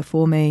playing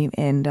before me,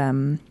 and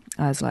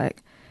I was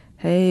like,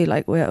 hey,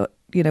 like, where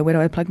do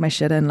I plug my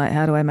shit in? Like,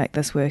 how do I make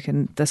this work?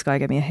 And this guy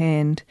gave me a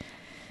hand,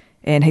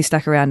 and he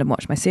stuck around and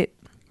watched my set.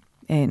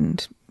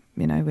 And,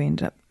 we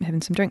ended up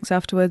having some drinks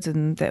afterwards,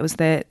 and that was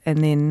that.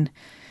 And then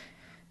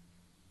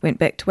went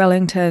back to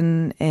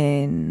Wellington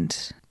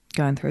and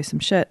going through some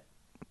shit.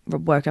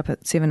 Woke up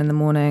at 7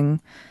 a.m,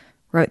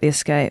 wrote The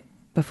Escape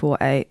before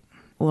 8,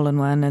 all in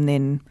one, and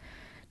then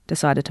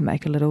decided to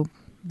make a little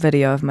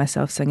video of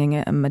myself singing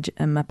it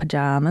in my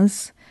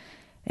pajamas.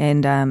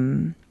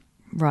 And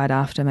right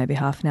after, maybe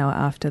half an hour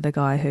after, the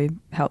guy who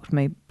helped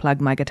me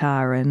plug my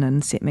guitar in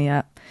and set me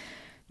up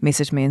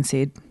messaged me and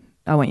said,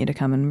 I want you to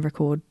come and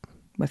record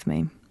with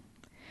me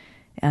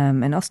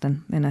in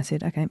Austin. And I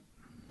said, okay.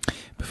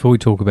 Before we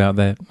talk about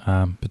that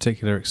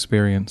particular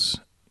experience,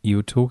 you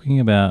were talking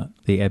about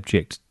the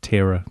abject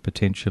terror,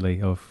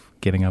 potentially, of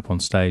getting up on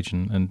stage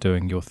and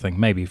doing your thing,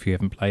 maybe if you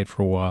haven't played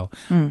for a while.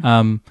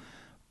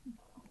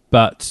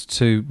 But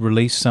to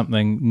release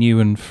something new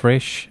and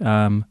fresh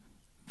via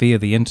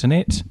the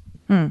internet,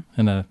 I'm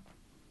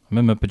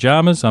in my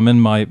pajamas, I'm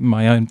in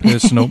my own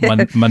personal,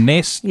 my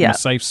nest, my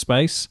safe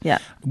space. Yeah.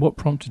 What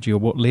prompted you, or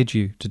what led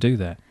you to do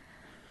that?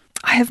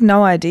 I have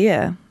no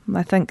idea.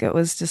 I think it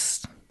was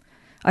just,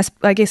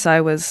 I guess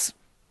I was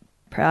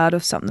proud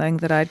of something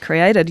that I'd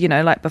created,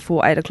 like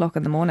before 8 o'clock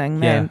in the morning.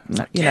 Man,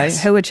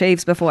 Yes. Who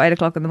achieves before 8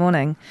 o'clock in the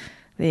morning?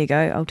 There you go,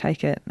 I'll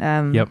take it.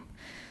 Yep.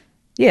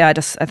 Yeah,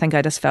 I think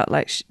I just felt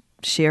like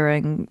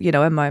sharing,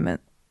 a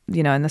moment,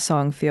 and the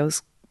song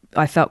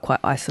I felt quite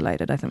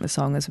isolated. I think the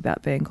song is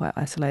about being quite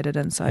isolated,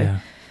 and so,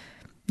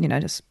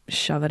 just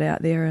shove it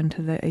out there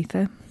into the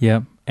ether.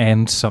 Yep.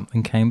 And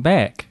something came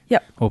back.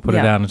 Yep. Or put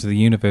it out into the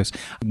universe.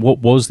 What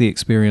was the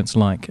experience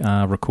like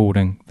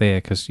recording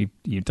there? Because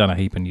you've done a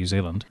heap in New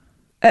Zealand.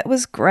 It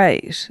was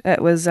great.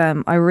 It was.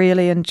 I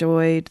really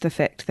enjoyed the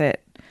fact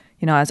that,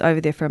 I was over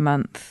there for a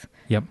month.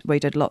 Yep. We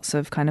did lots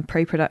of kind of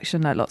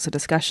pre-production, like lots of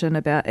discussion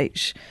about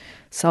each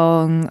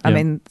song. I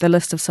mean, the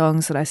list of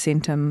songs that I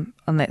sent him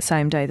on that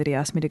same day that he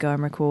asked me to go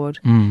and record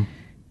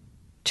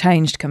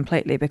changed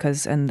completely,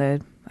 because I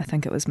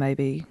think it was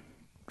maybe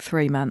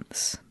 3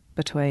 months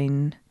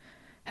between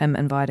him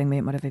inviting me,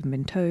 it might have even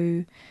been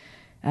 2,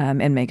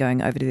 and me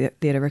going over there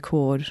to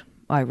record.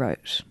 I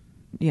wrote,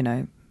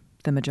 the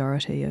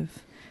majority of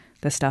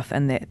the stuff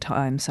in that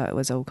time, so it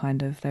was all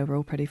they were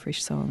all pretty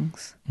fresh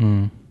songs.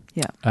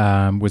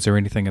 Yeah. Was there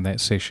anything in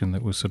that session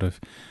that was sort of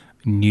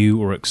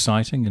new or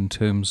exciting in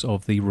terms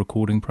of the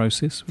recording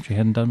process, which you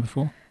hadn't done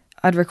before?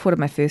 I'd recorded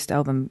my first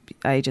album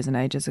ages and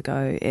ages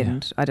ago,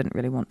 and I didn't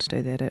really want to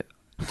do that. It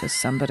just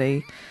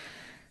somebody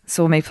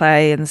saw me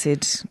play and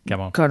said,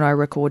 Come on. Can I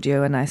record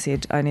you? And I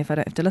said, only if I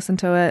don't have to listen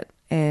to it.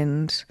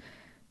 And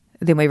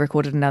then we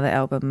recorded another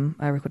album.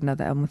 I recorded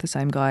another album with the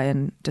same guy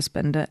and just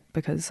binned it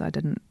because I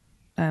just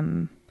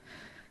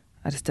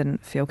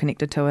didn't feel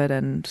connected to it.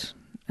 And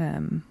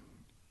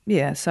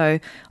so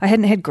I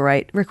hadn't had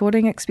great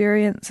recording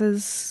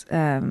experiences.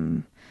 I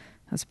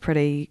was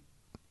pretty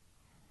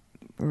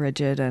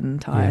rigid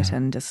and tight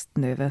and just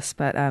nervous.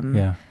 But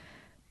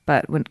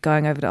when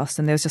going over to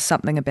Austin, there was just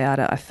something about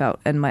it. I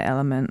felt in my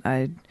element.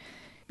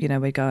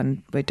 We'd go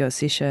and we'd do a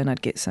session.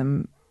 I'd get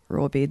some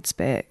raw beds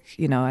back.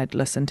 I'd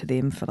listen to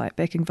them for like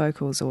backing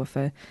vocals or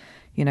for,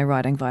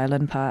 writing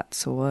violin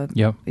parts or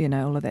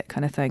all of that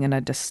kind of thing. And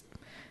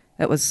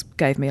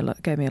gave me a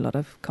lot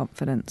of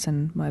confidence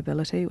in my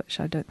ability, which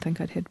I don't think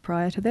I'd had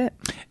prior to that.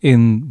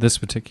 In this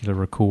particular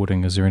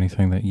recording, is there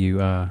anything that you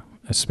are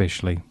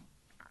especially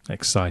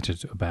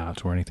excited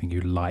about, or anything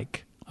you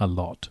like a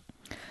lot?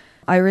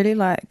 I really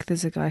like,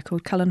 there's a guy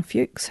called Cullen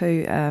Fuchs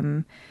who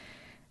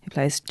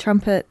plays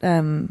trumpet,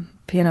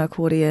 piano,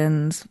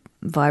 accordions,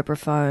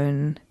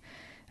 vibraphone,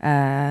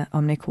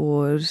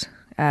 omnichord,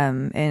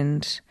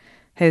 and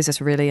he was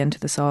just really into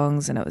the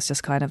songs, and it was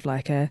just kind of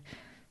like a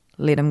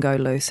let him go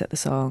loose at the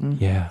song.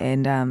 Yeah.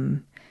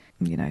 And,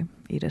 you know,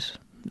 edit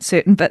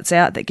certain bits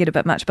out that get a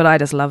bit much, but I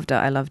just loved it.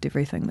 I loved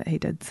everything that he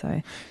did.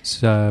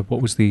 So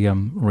what was the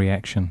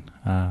reaction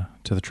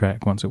to the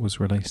track once it was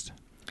released?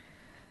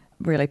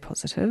 Really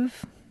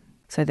positive.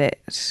 So that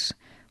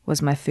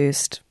was my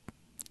first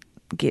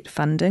get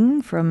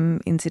funding from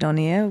NZ On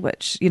Air,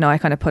 which, you know, I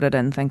kind of put it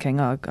in thinking,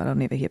 oh God, I'll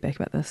never hear back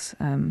about this.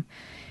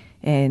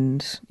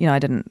 And, you know, I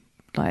didn't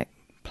like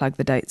plug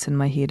the dates in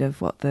my head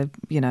of what the,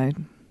 you know,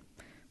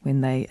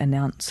 when they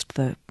announced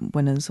the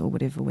winners or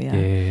whatever we are.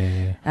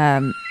 Yeah.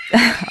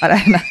 I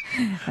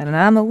don't know,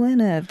 I'm a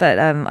winner. But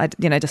I,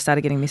 you know, just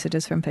started getting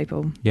messages from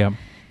people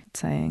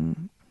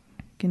saying,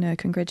 you know,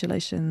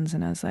 congratulations.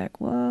 And I was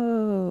like,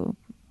 whoa,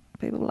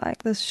 people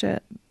like this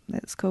shit.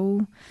 That's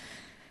cool.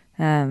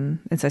 And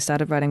so I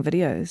started writing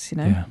videos, you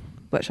know,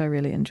 which I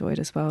really enjoyed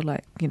as well.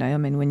 Like, you know, I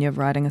mean, when you're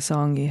writing a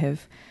song, you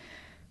have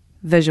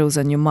visuals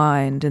in your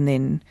mind, and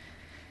then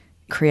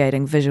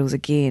creating visuals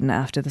again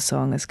after the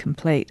song is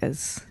complete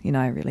is, you know,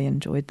 I really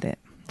enjoyed that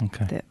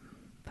part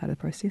of the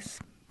process.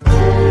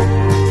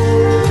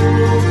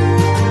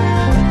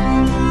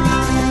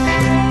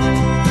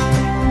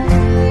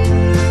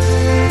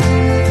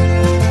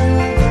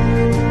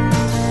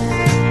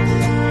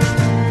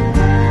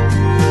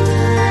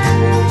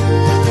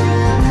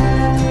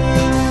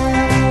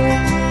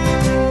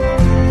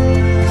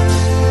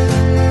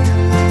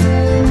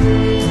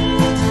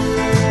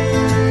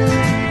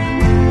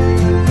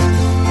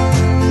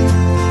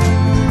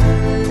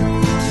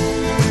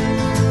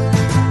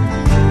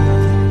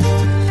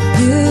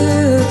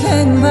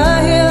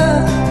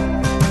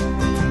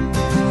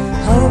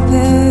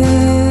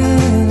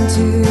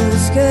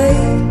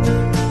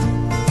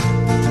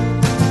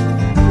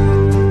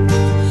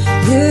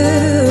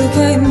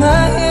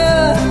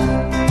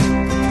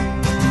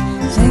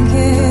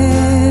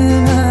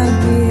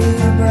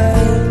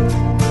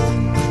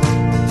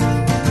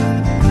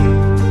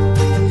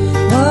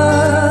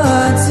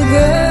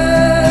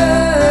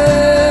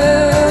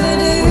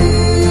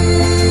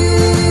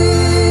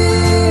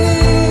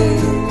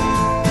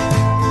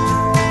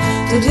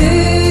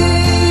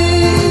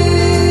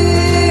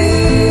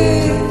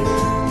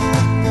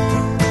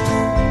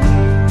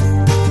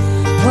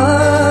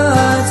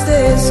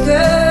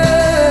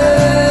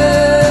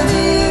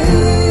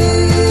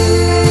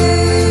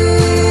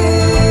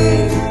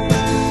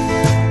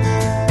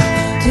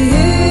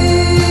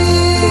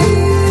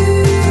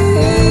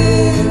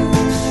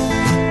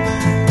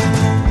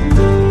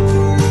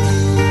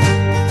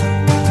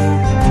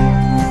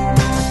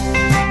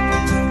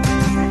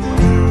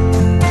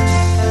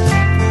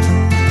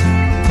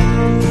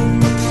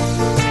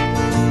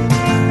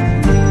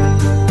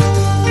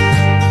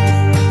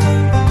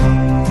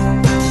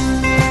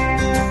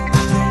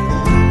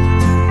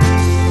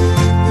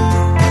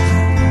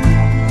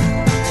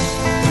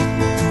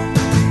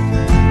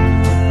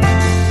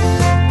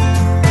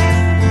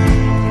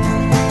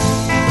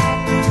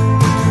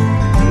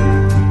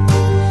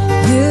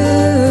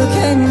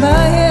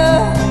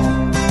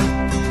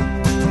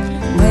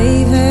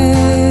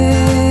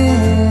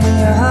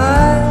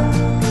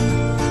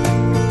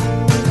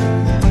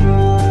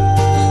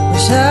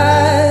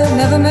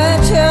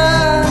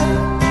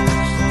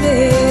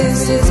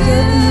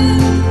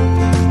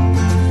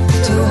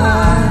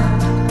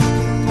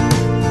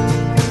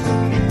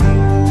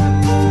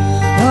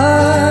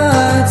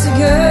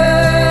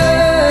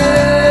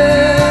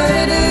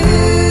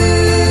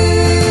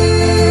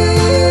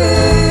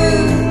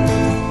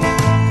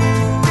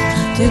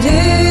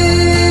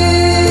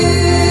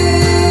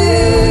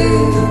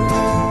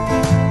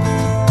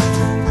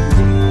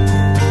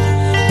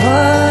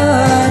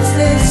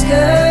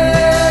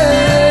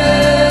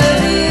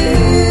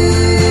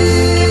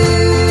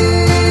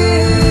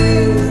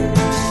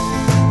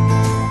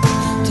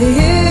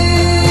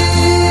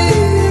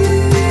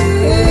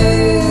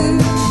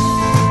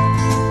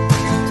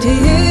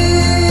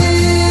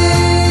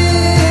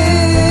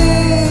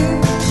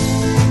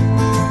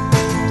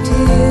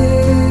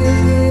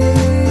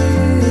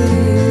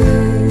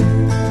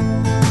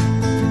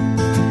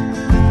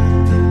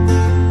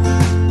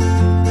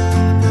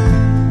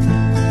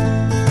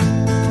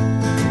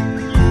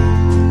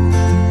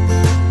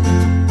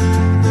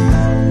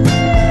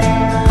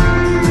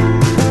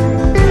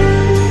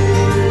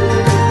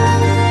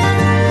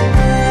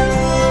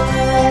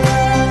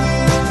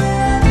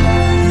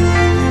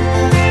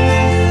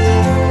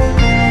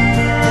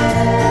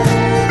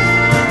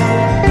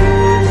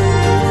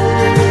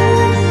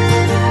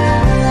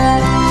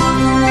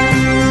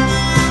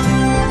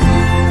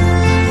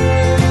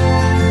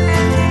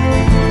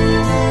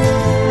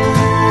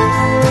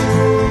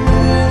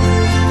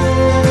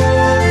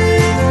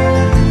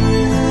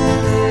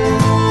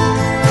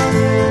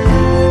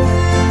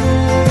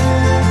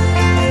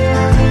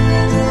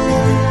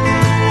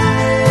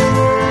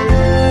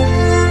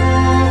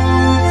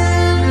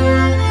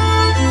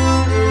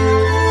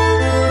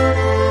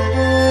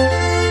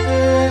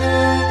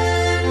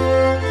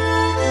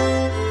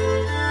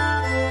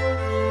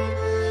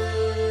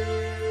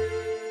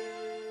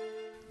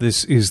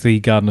 This is the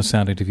Garden of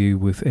Sound interview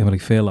with Emily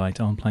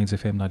Fairlight on Plains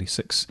FM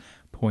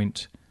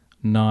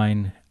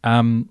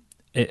 96.9.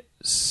 It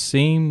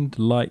seemed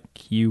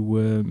like you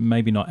were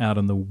maybe not out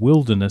in the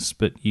wilderness,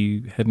 but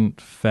you hadn't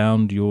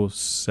found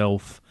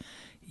yourself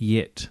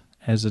yet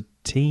as a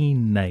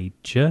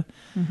teenager.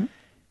 Mm-hmm.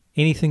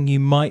 Anything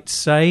you might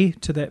say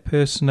to that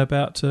person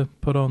about to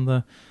put on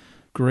the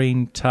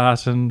green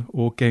tartan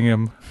or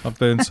gingham of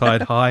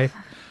Burnside High?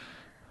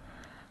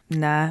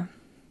 Nah,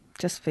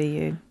 just for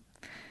you.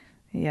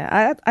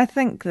 Yeah, I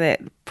think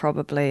that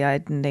probably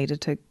I needed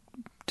to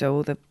do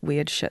all the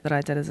weird shit that I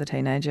did as a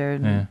teenager.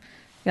 And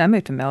I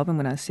moved to Melbourne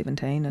when I was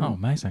 17. And,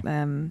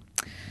 amazing.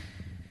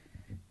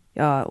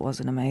 It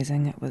wasn't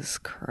amazing. It was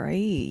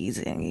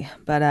crazy.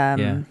 But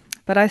I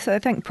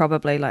think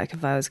probably, like,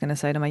 if I was going to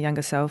say to my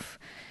younger self,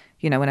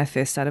 when I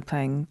first started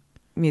playing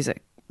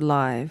music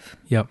live,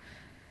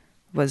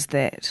 was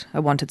that I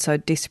wanted so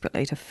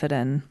desperately to fit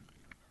in,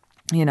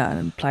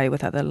 and play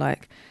with other,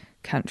 like,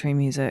 country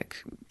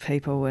music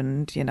people,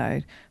 and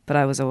but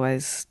I was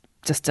always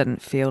just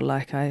didn't feel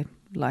like I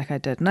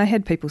did, and I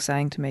had people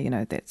saying to me,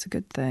 that's a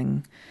good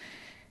thing,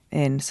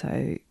 and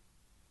so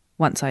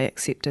once I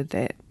accepted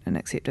that and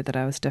accepted that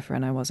I was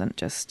different, I wasn't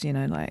just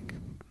like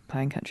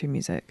playing country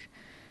music,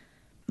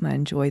 I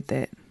enjoyed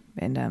that,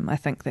 and I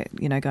think that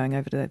going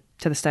over to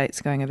the States,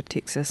 going over to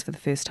Texas for the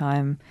first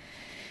time,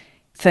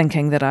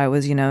 thinking that I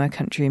was a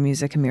country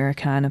music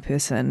Americana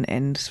person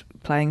and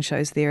playing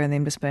shows there, and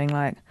then just being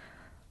like,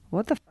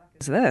 what the fuck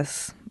is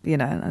this?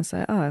 And I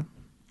say, oh.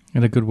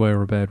 In a good way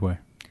or a bad way?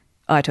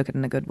 I took it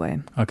in a good way.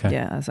 Okay.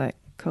 Yeah, I was like,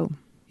 cool.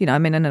 In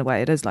a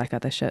way it is like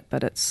other shit,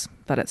 but it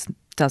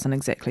doesn't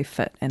exactly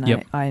fit,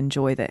 and I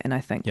enjoy that, and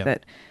I think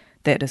that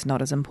is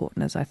not as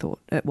important as I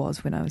thought it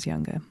was when I was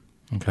younger.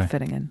 Okay.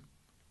 Fitting in.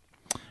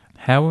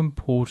 How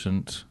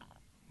important,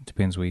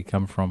 depends where you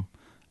come from,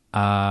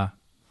 are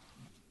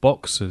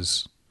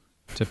boxes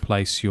to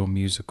place your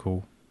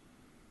musical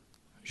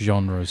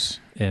genres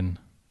in?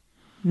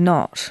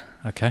 Not.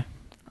 Okay.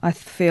 I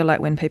feel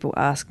like when people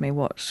ask me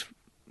what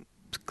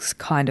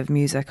kind of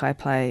music I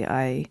play,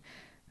 I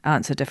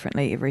answer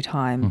differently every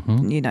time,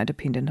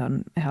 dependent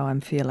on how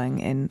I'm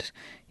feeling and,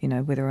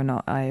 whether or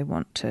not I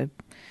want to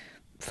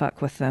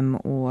fuck with them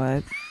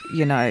or,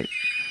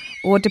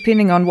 or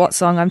depending on what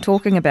song I'm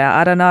talking about.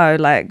 I don't know,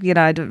 like,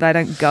 I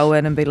don't go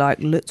in and be like,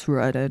 let's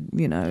write a,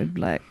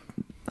 like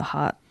a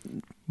heart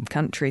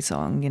country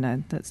song,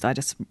 I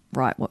just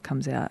write what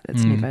comes out.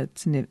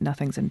 It's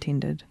nothing's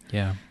intended.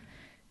 Yeah.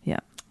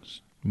 Yeah.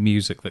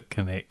 Music that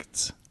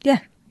connects. Yeah.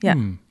 Yeah.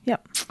 Yeah.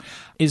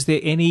 Is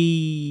there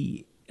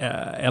any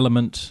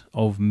element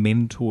of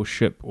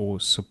mentorship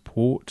or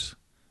support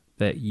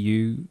that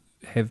you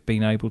have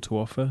been able to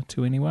offer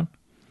to anyone?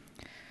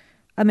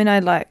 I mean, I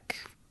like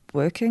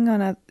working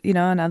on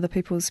on other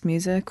people's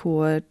music,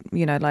 or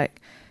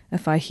like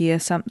if I hear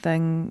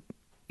something,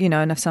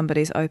 and if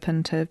somebody's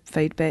open to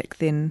feedback,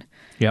 then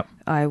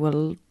I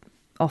will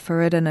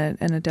offer it in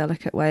a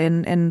delicate way.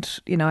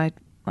 And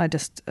I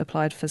just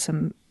applied for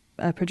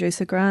a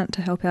producer grant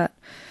to help out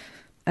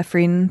a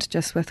friend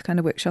just with kind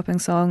of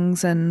workshopping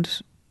songs, and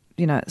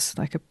it's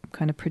like a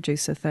kind of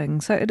producer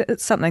thing. So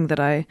it's something that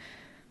I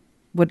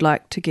would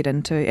like to get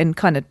into and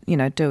kind of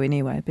do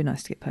anyway. It'd be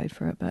nice to get paid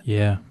for it, but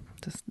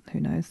just who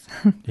knows.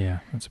 Yeah,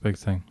 that's a big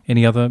thing.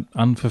 Any other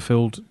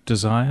unfulfilled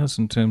desires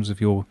in terms of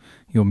your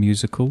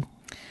musical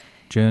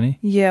journey?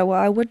 Yeah, well,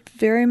 I would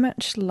very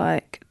much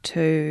like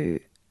to.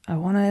 I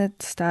want to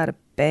start a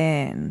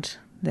band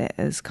that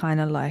is kind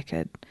of like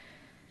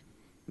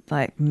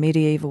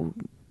medieval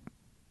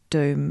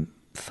doom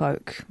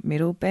folk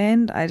metal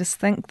band. I just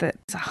think that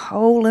there's a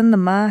hole in the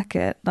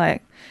market.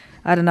 Like,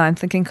 I don't know, I'm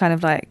thinking kind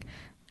of like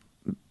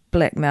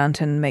Black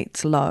Mountain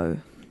meets Low,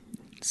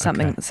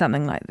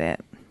 something like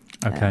that.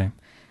 Okay.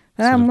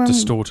 Sort of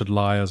distorted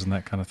lyres and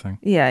that kind of thing.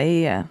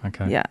 Yeah.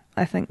 Okay. Yeah,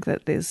 I think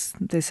that there's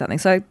something.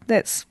 So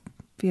that's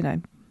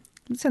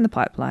it's in the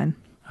pipeline.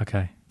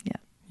 Okay. Yeah.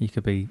 You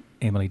could be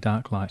Emily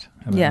Darklight.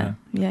 Yeah.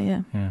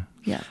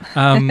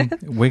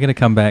 We're going to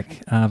come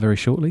back very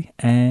shortly,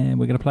 and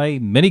we're going to play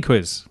mini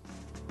quiz.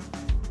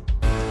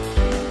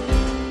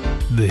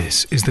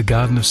 This is the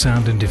Garden of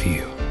Sound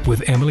interview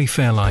with Emily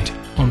Fairlight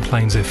on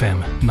Plains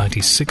FM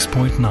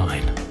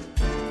 96.9.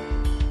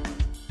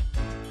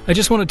 I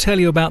just want to tell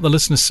you about the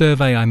listener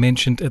survey I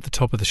mentioned at the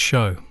top of the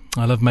show.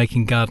 I love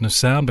making Garden of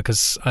Sound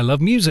because I love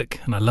music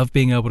and I love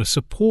being able to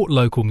support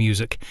local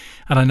music.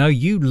 And I know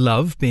you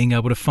love being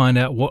able to find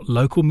out what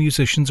local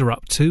musicians are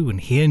up to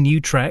and hear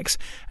new tracks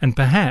and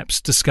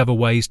perhaps discover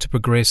ways to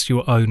progress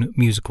your own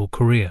musical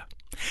career.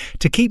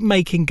 To keep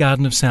making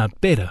Garden of Sound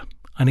better,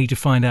 I need to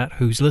find out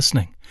who's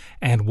listening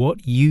and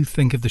what you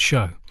think of the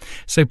show.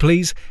 So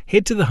please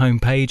head to the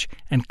homepage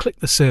and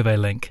click the survey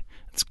link.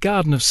 It's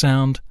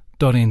gardenofsound.nz.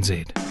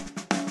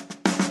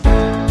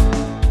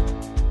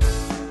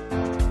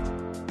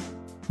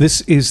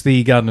 This is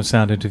the Garden of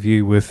Sound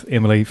interview with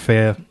Emily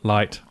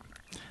Fairlight.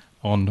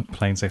 on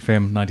Plains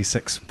FM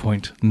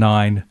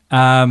 96.9.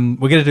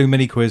 We're going to do a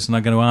mini quiz, and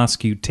I'm going to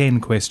ask you 10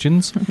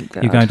 questions.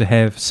 You're going to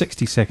have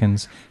 60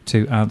 seconds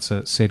to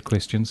answer said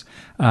questions.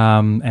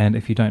 And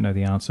if you don't know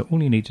the answer,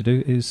 all you need to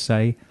do is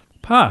say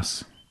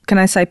pass. Can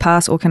I say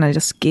pass or can I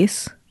just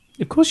guess?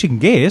 Of course you can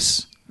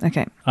guess.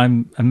 Okay.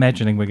 I'm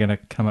imagining we're going to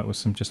come up with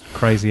some just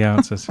crazy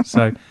answers.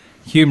 So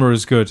humour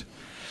is good.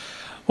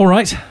 All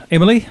right,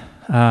 Emily,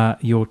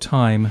 your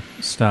time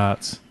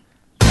starts.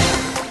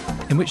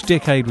 In which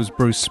decade was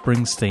Bruce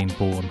Springsteen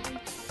born?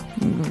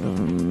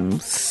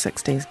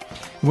 60s.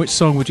 In which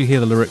song would you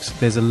hear the lyrics,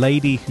 "There's a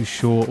lady who's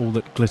sure all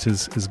that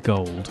glitters is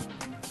gold"?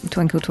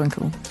 Twinkle,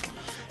 twinkle.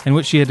 In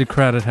which year did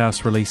Crowded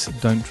House release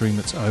Don't Dream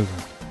It's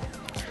Over?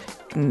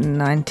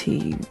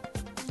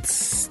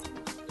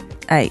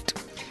 98.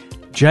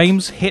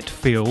 James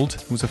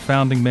Hetfield was a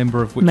founding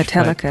member of which...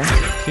 Metallica.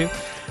 Thank you.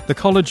 The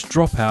College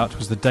Dropout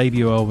was the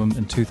debut album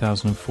in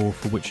 2004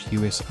 for which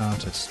US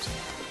artist?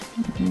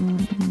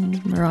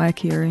 Mariah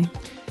Carey.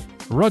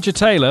 Roger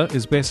Taylor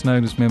is best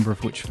known as member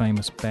of which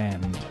famous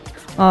band?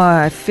 Oh,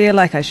 I feel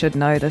like I should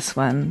know this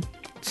one.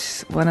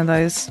 It's one of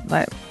those,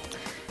 like,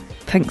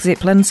 Pink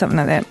Zeppelin, something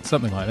like that.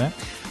 Something like that.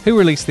 Who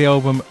released the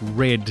album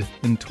Red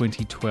in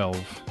 2012?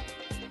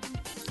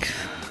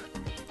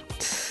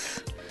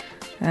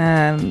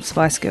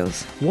 Spice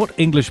Girls. What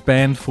English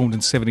band formed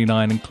in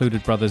 79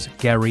 included brothers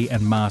Gary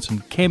and Martin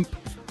Kemp,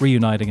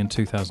 reuniting in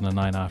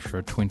 2009 after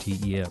a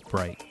 20-year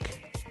break?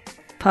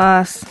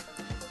 Pass.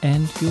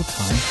 And your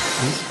time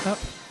is up.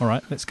 All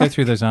right, let's go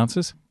through those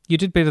answers. You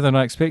did better than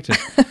I expected.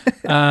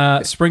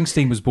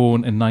 Springsteen was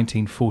born in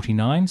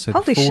 1949, so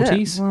Holy the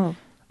 40s. shit. Wow.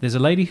 There's a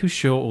lady who's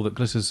sure all that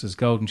glitters is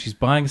gold, and she's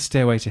buying a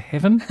Stairway to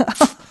Heaven.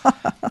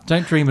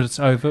 Don't Dream It's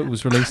Over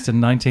was released in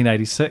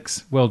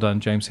 1986. Well done,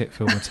 James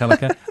Hetfield,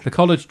 Metallica. The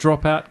College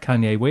Dropout,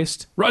 Kanye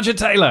West. Roger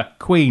Taylor,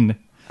 Queen.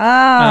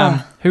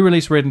 Who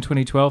released Red in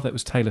 2012? That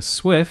was Taylor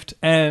Swift.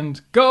 And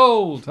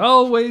Gold,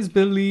 Always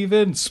Believe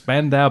in,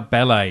 Spandau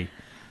Ballet,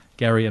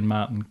 Gary and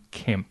Martin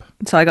Kemp.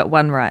 So I got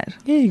one right.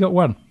 Yeah, you got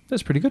one.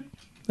 That's pretty good.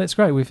 That's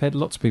great. We've had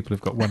lots of people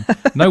who've got one.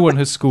 No one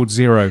has scored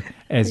zero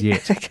as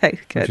yet, Okay,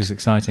 good. which is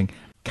exciting.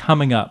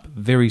 Coming up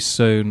very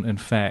soon, in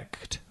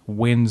fact,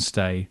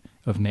 Wednesday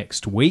of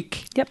next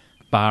week, Yep.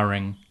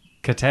 barring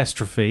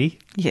catastrophe,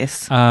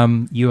 Yes.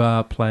 you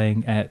are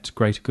playing at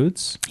Greater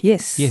Goods.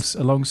 Yes. Yes,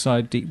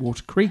 alongside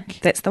Deepwater Creek.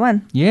 That's the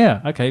one.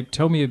 Yeah. Okay.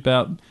 Tell me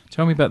about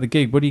the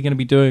gig. What are you going to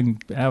be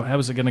doing? How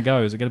is it going to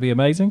go? Is it going to be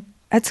amazing?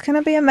 It's going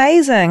to be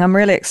amazing. I'm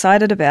really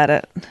excited about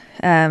it.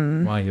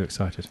 Why are you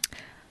excited?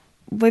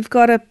 We've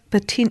got a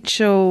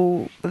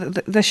potential...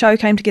 The show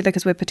came together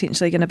because we're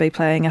potentially going to be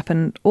playing up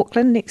in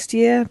Auckland next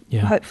year.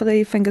 Yeah.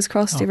 Hopefully, fingers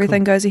crossed, Oh,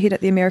 everything cool. goes ahead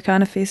at the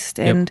Americana Fest.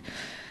 Yep. And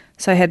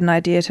so I had an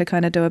idea to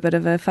kind of do a bit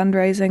of a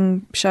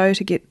fundraising show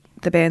to get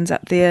the bands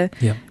up there.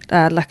 Yeah.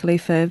 Luckily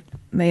for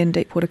me and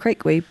Deepwater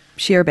Creek, we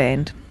share a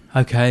band,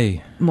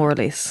 Okay. more or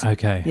less.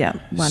 Okay. Yeah,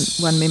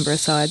 one member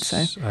aside.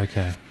 So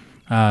Okay.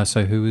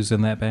 So who was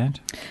in that band?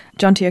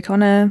 John T.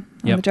 O'Connor on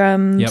Yep. the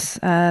drums,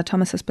 Yep.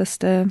 Thomas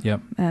Isbister,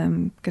 Yep.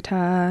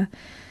 guitar,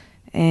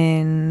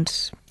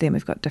 and then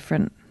we've got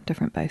different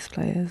bass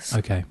players.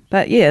 Okay.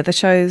 But yeah, the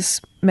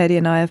shows, Maddie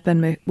and I have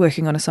been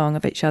working on a song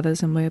of each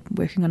other's, and we're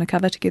working on a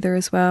cover together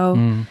as well.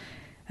 Mm.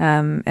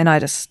 And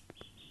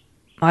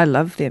I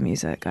love their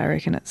music. I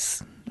reckon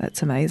it's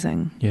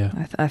amazing. Yeah.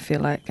 I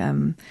feel like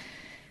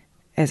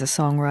as a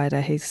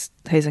songwriter, he's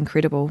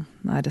incredible.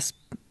 I just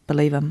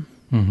believe him.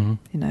 Mm-hmm.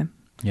 You know.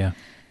 Yeah.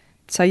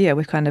 So yeah,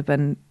 we've kind of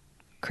been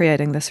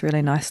creating this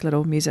really nice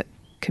little music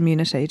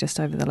community just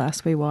over the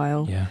last wee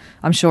while. Yeah.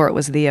 I'm sure it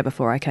was there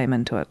before I came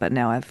into it, but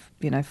now I've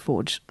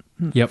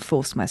Yep.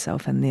 forced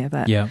myself in there.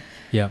 But Yeah.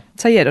 Yeah.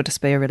 so yeah, it'll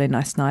just be a really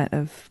nice night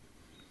of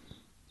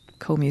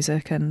cool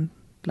music and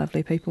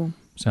lovely people.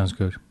 Sounds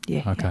good.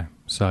 Yeah. Okay.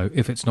 So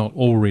if it's not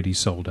already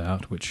sold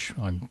out, which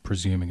I'm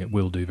presuming it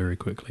will do very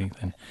quickly,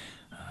 then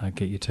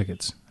get your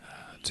tickets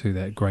to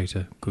that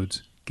Greater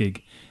Goods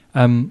gig.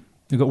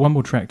 We've got one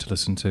more track to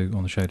listen to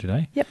on the show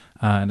today. Yep.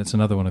 And it's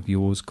another one of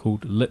yours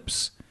called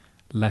Lips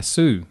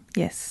Lasso.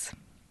 Yes.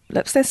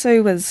 Lips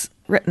Lasso was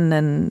written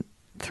in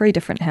 3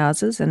 different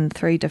houses in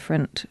 3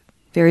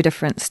 very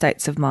different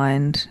states of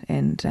mind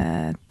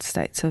and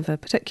states of a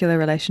particular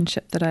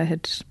relationship that I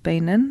had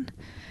been in.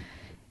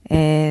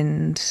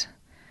 And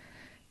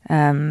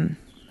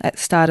it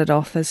started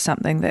off as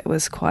something that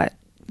was quite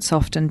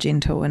soft and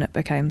gentle, and it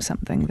became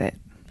something that,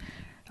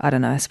 I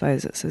don't know, I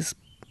suppose it's as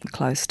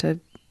close to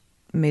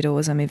metal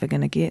as I'm ever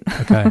going to get.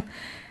 Okay.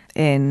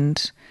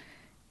 And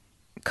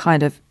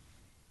kind of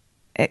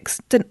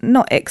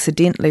not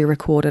accidentally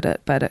recorded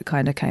it, but it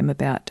kind of came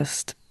about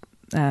just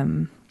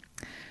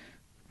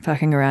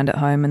fucking around at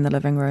home in the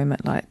living room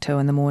at like 2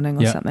 a.m.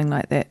 or Yeah. something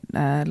like that,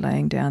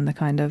 laying down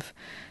the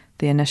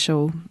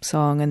initial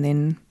song. And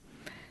then,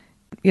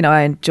 you know,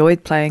 I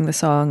enjoyed playing the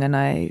song, and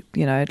I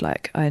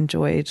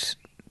enjoyed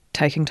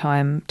taking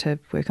time to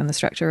work on the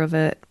structure of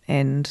it,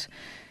 and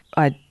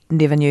I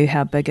never knew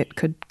how big it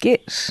could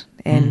get,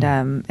 and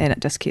it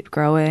just kept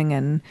growing.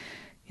 And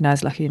you know, I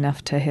was lucky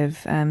enough to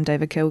have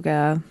David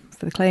Kilgour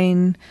for the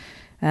Clean,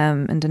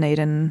 and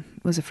Dunedin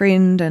was a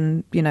friend,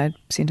 and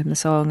sent him the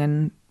song,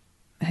 and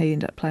he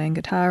ended up playing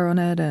guitar on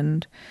it,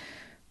 and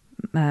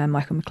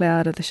Michael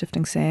McLeod of the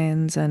Shifting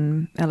Sands,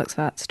 and Alex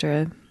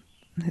Vartstra,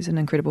 who's an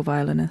incredible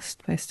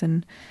violinist based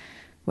in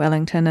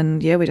Wellington,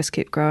 and we just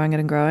kept growing it,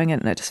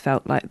 and it just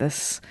felt like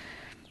this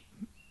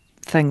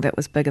thing that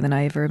was bigger than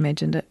I ever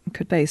imagined it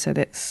could be. So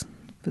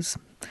was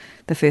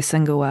the first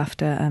single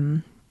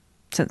after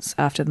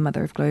the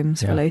Mother of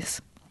Gloom's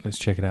release. Let's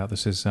check it out.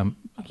 This is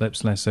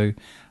Lips Lasso.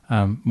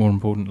 More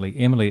importantly,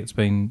 Emily, it's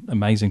been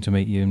amazing to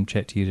meet you and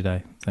chat to you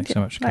today. Thanks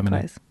so much for coming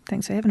in.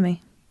 Thanks for having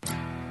me.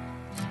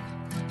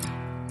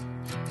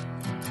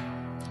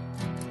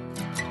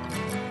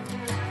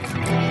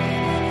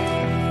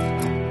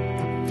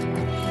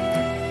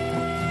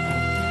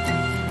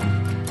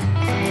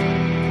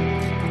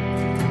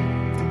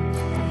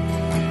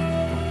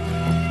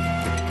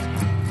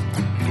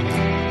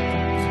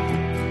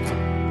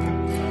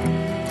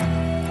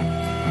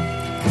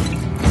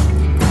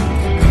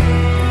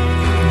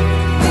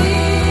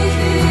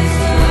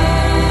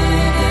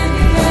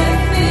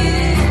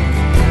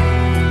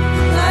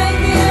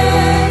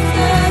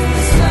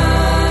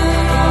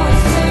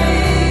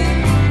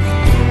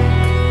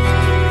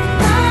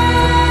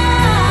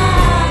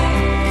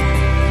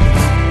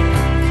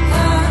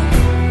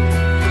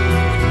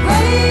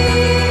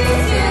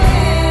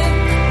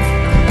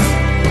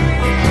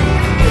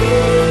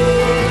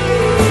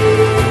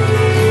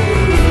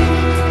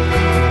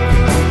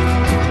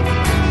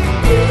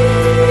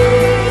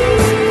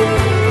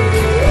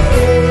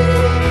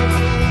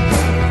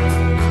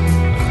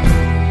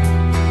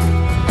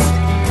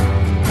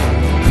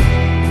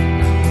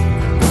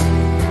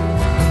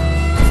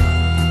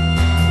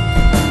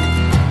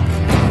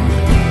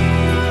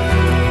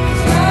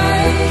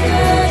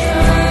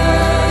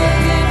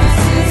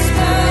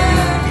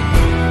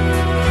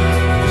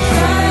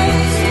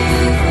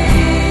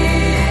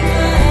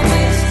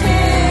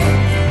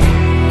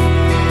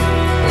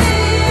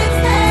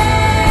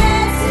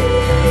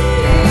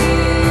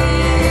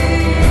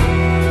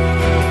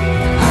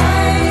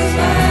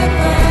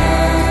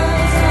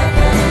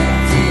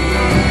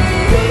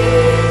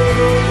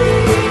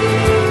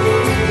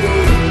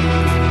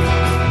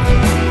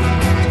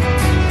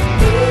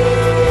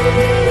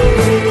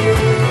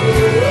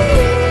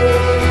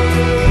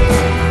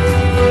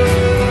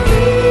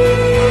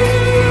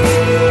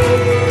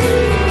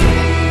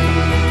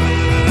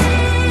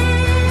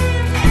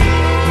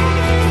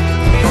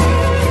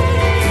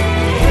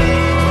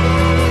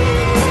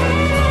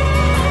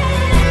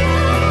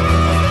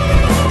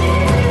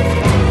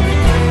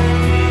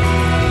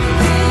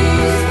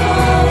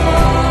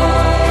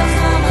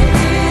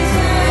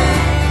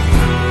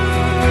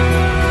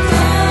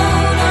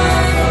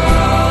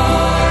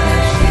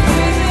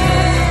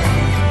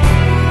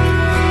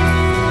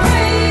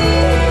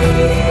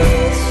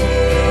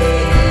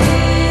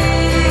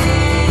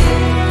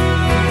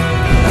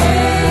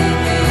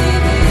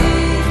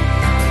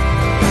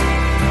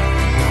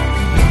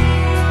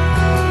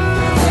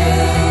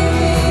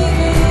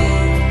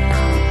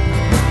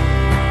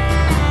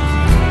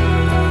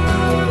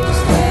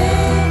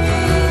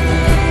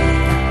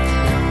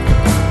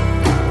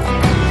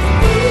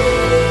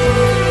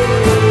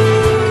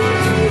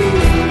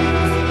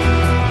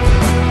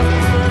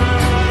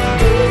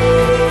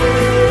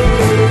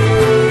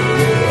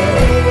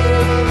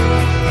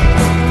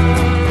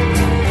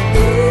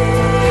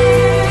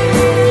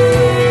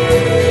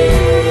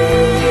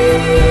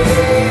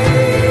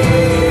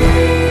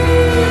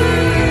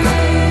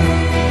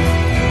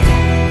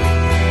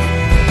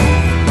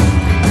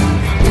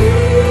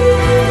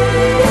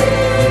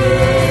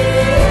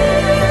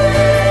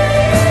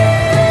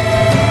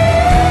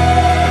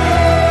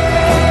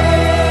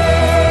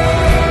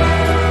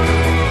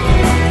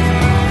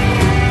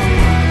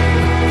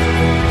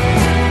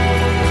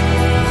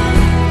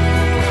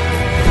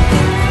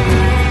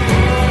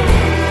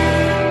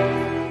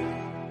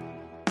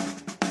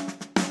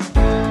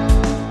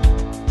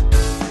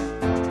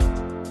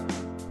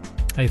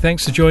 Hey,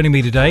 thanks for joining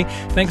me today.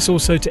 Thanks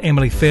also to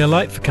Emily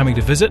Fairlight for coming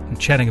to visit and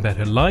chatting about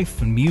her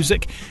life and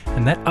music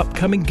and that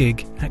upcoming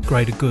gig at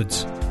Greater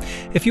Goods.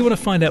 If you want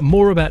to find out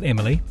more about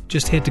Emily,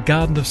 just head to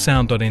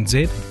gardenofsound.nz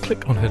and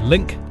click on her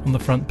link on the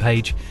front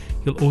page.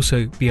 You'll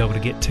also be able to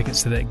get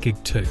tickets to that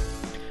gig too.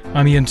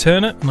 I'm Ian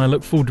Turner and I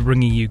look forward to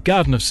bringing you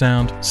Garden of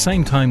Sound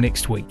same time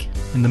next week.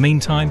 In the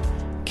meantime,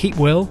 keep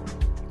well,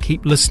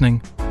 keep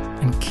listening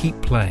and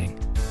keep playing.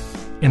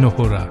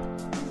 Inohora.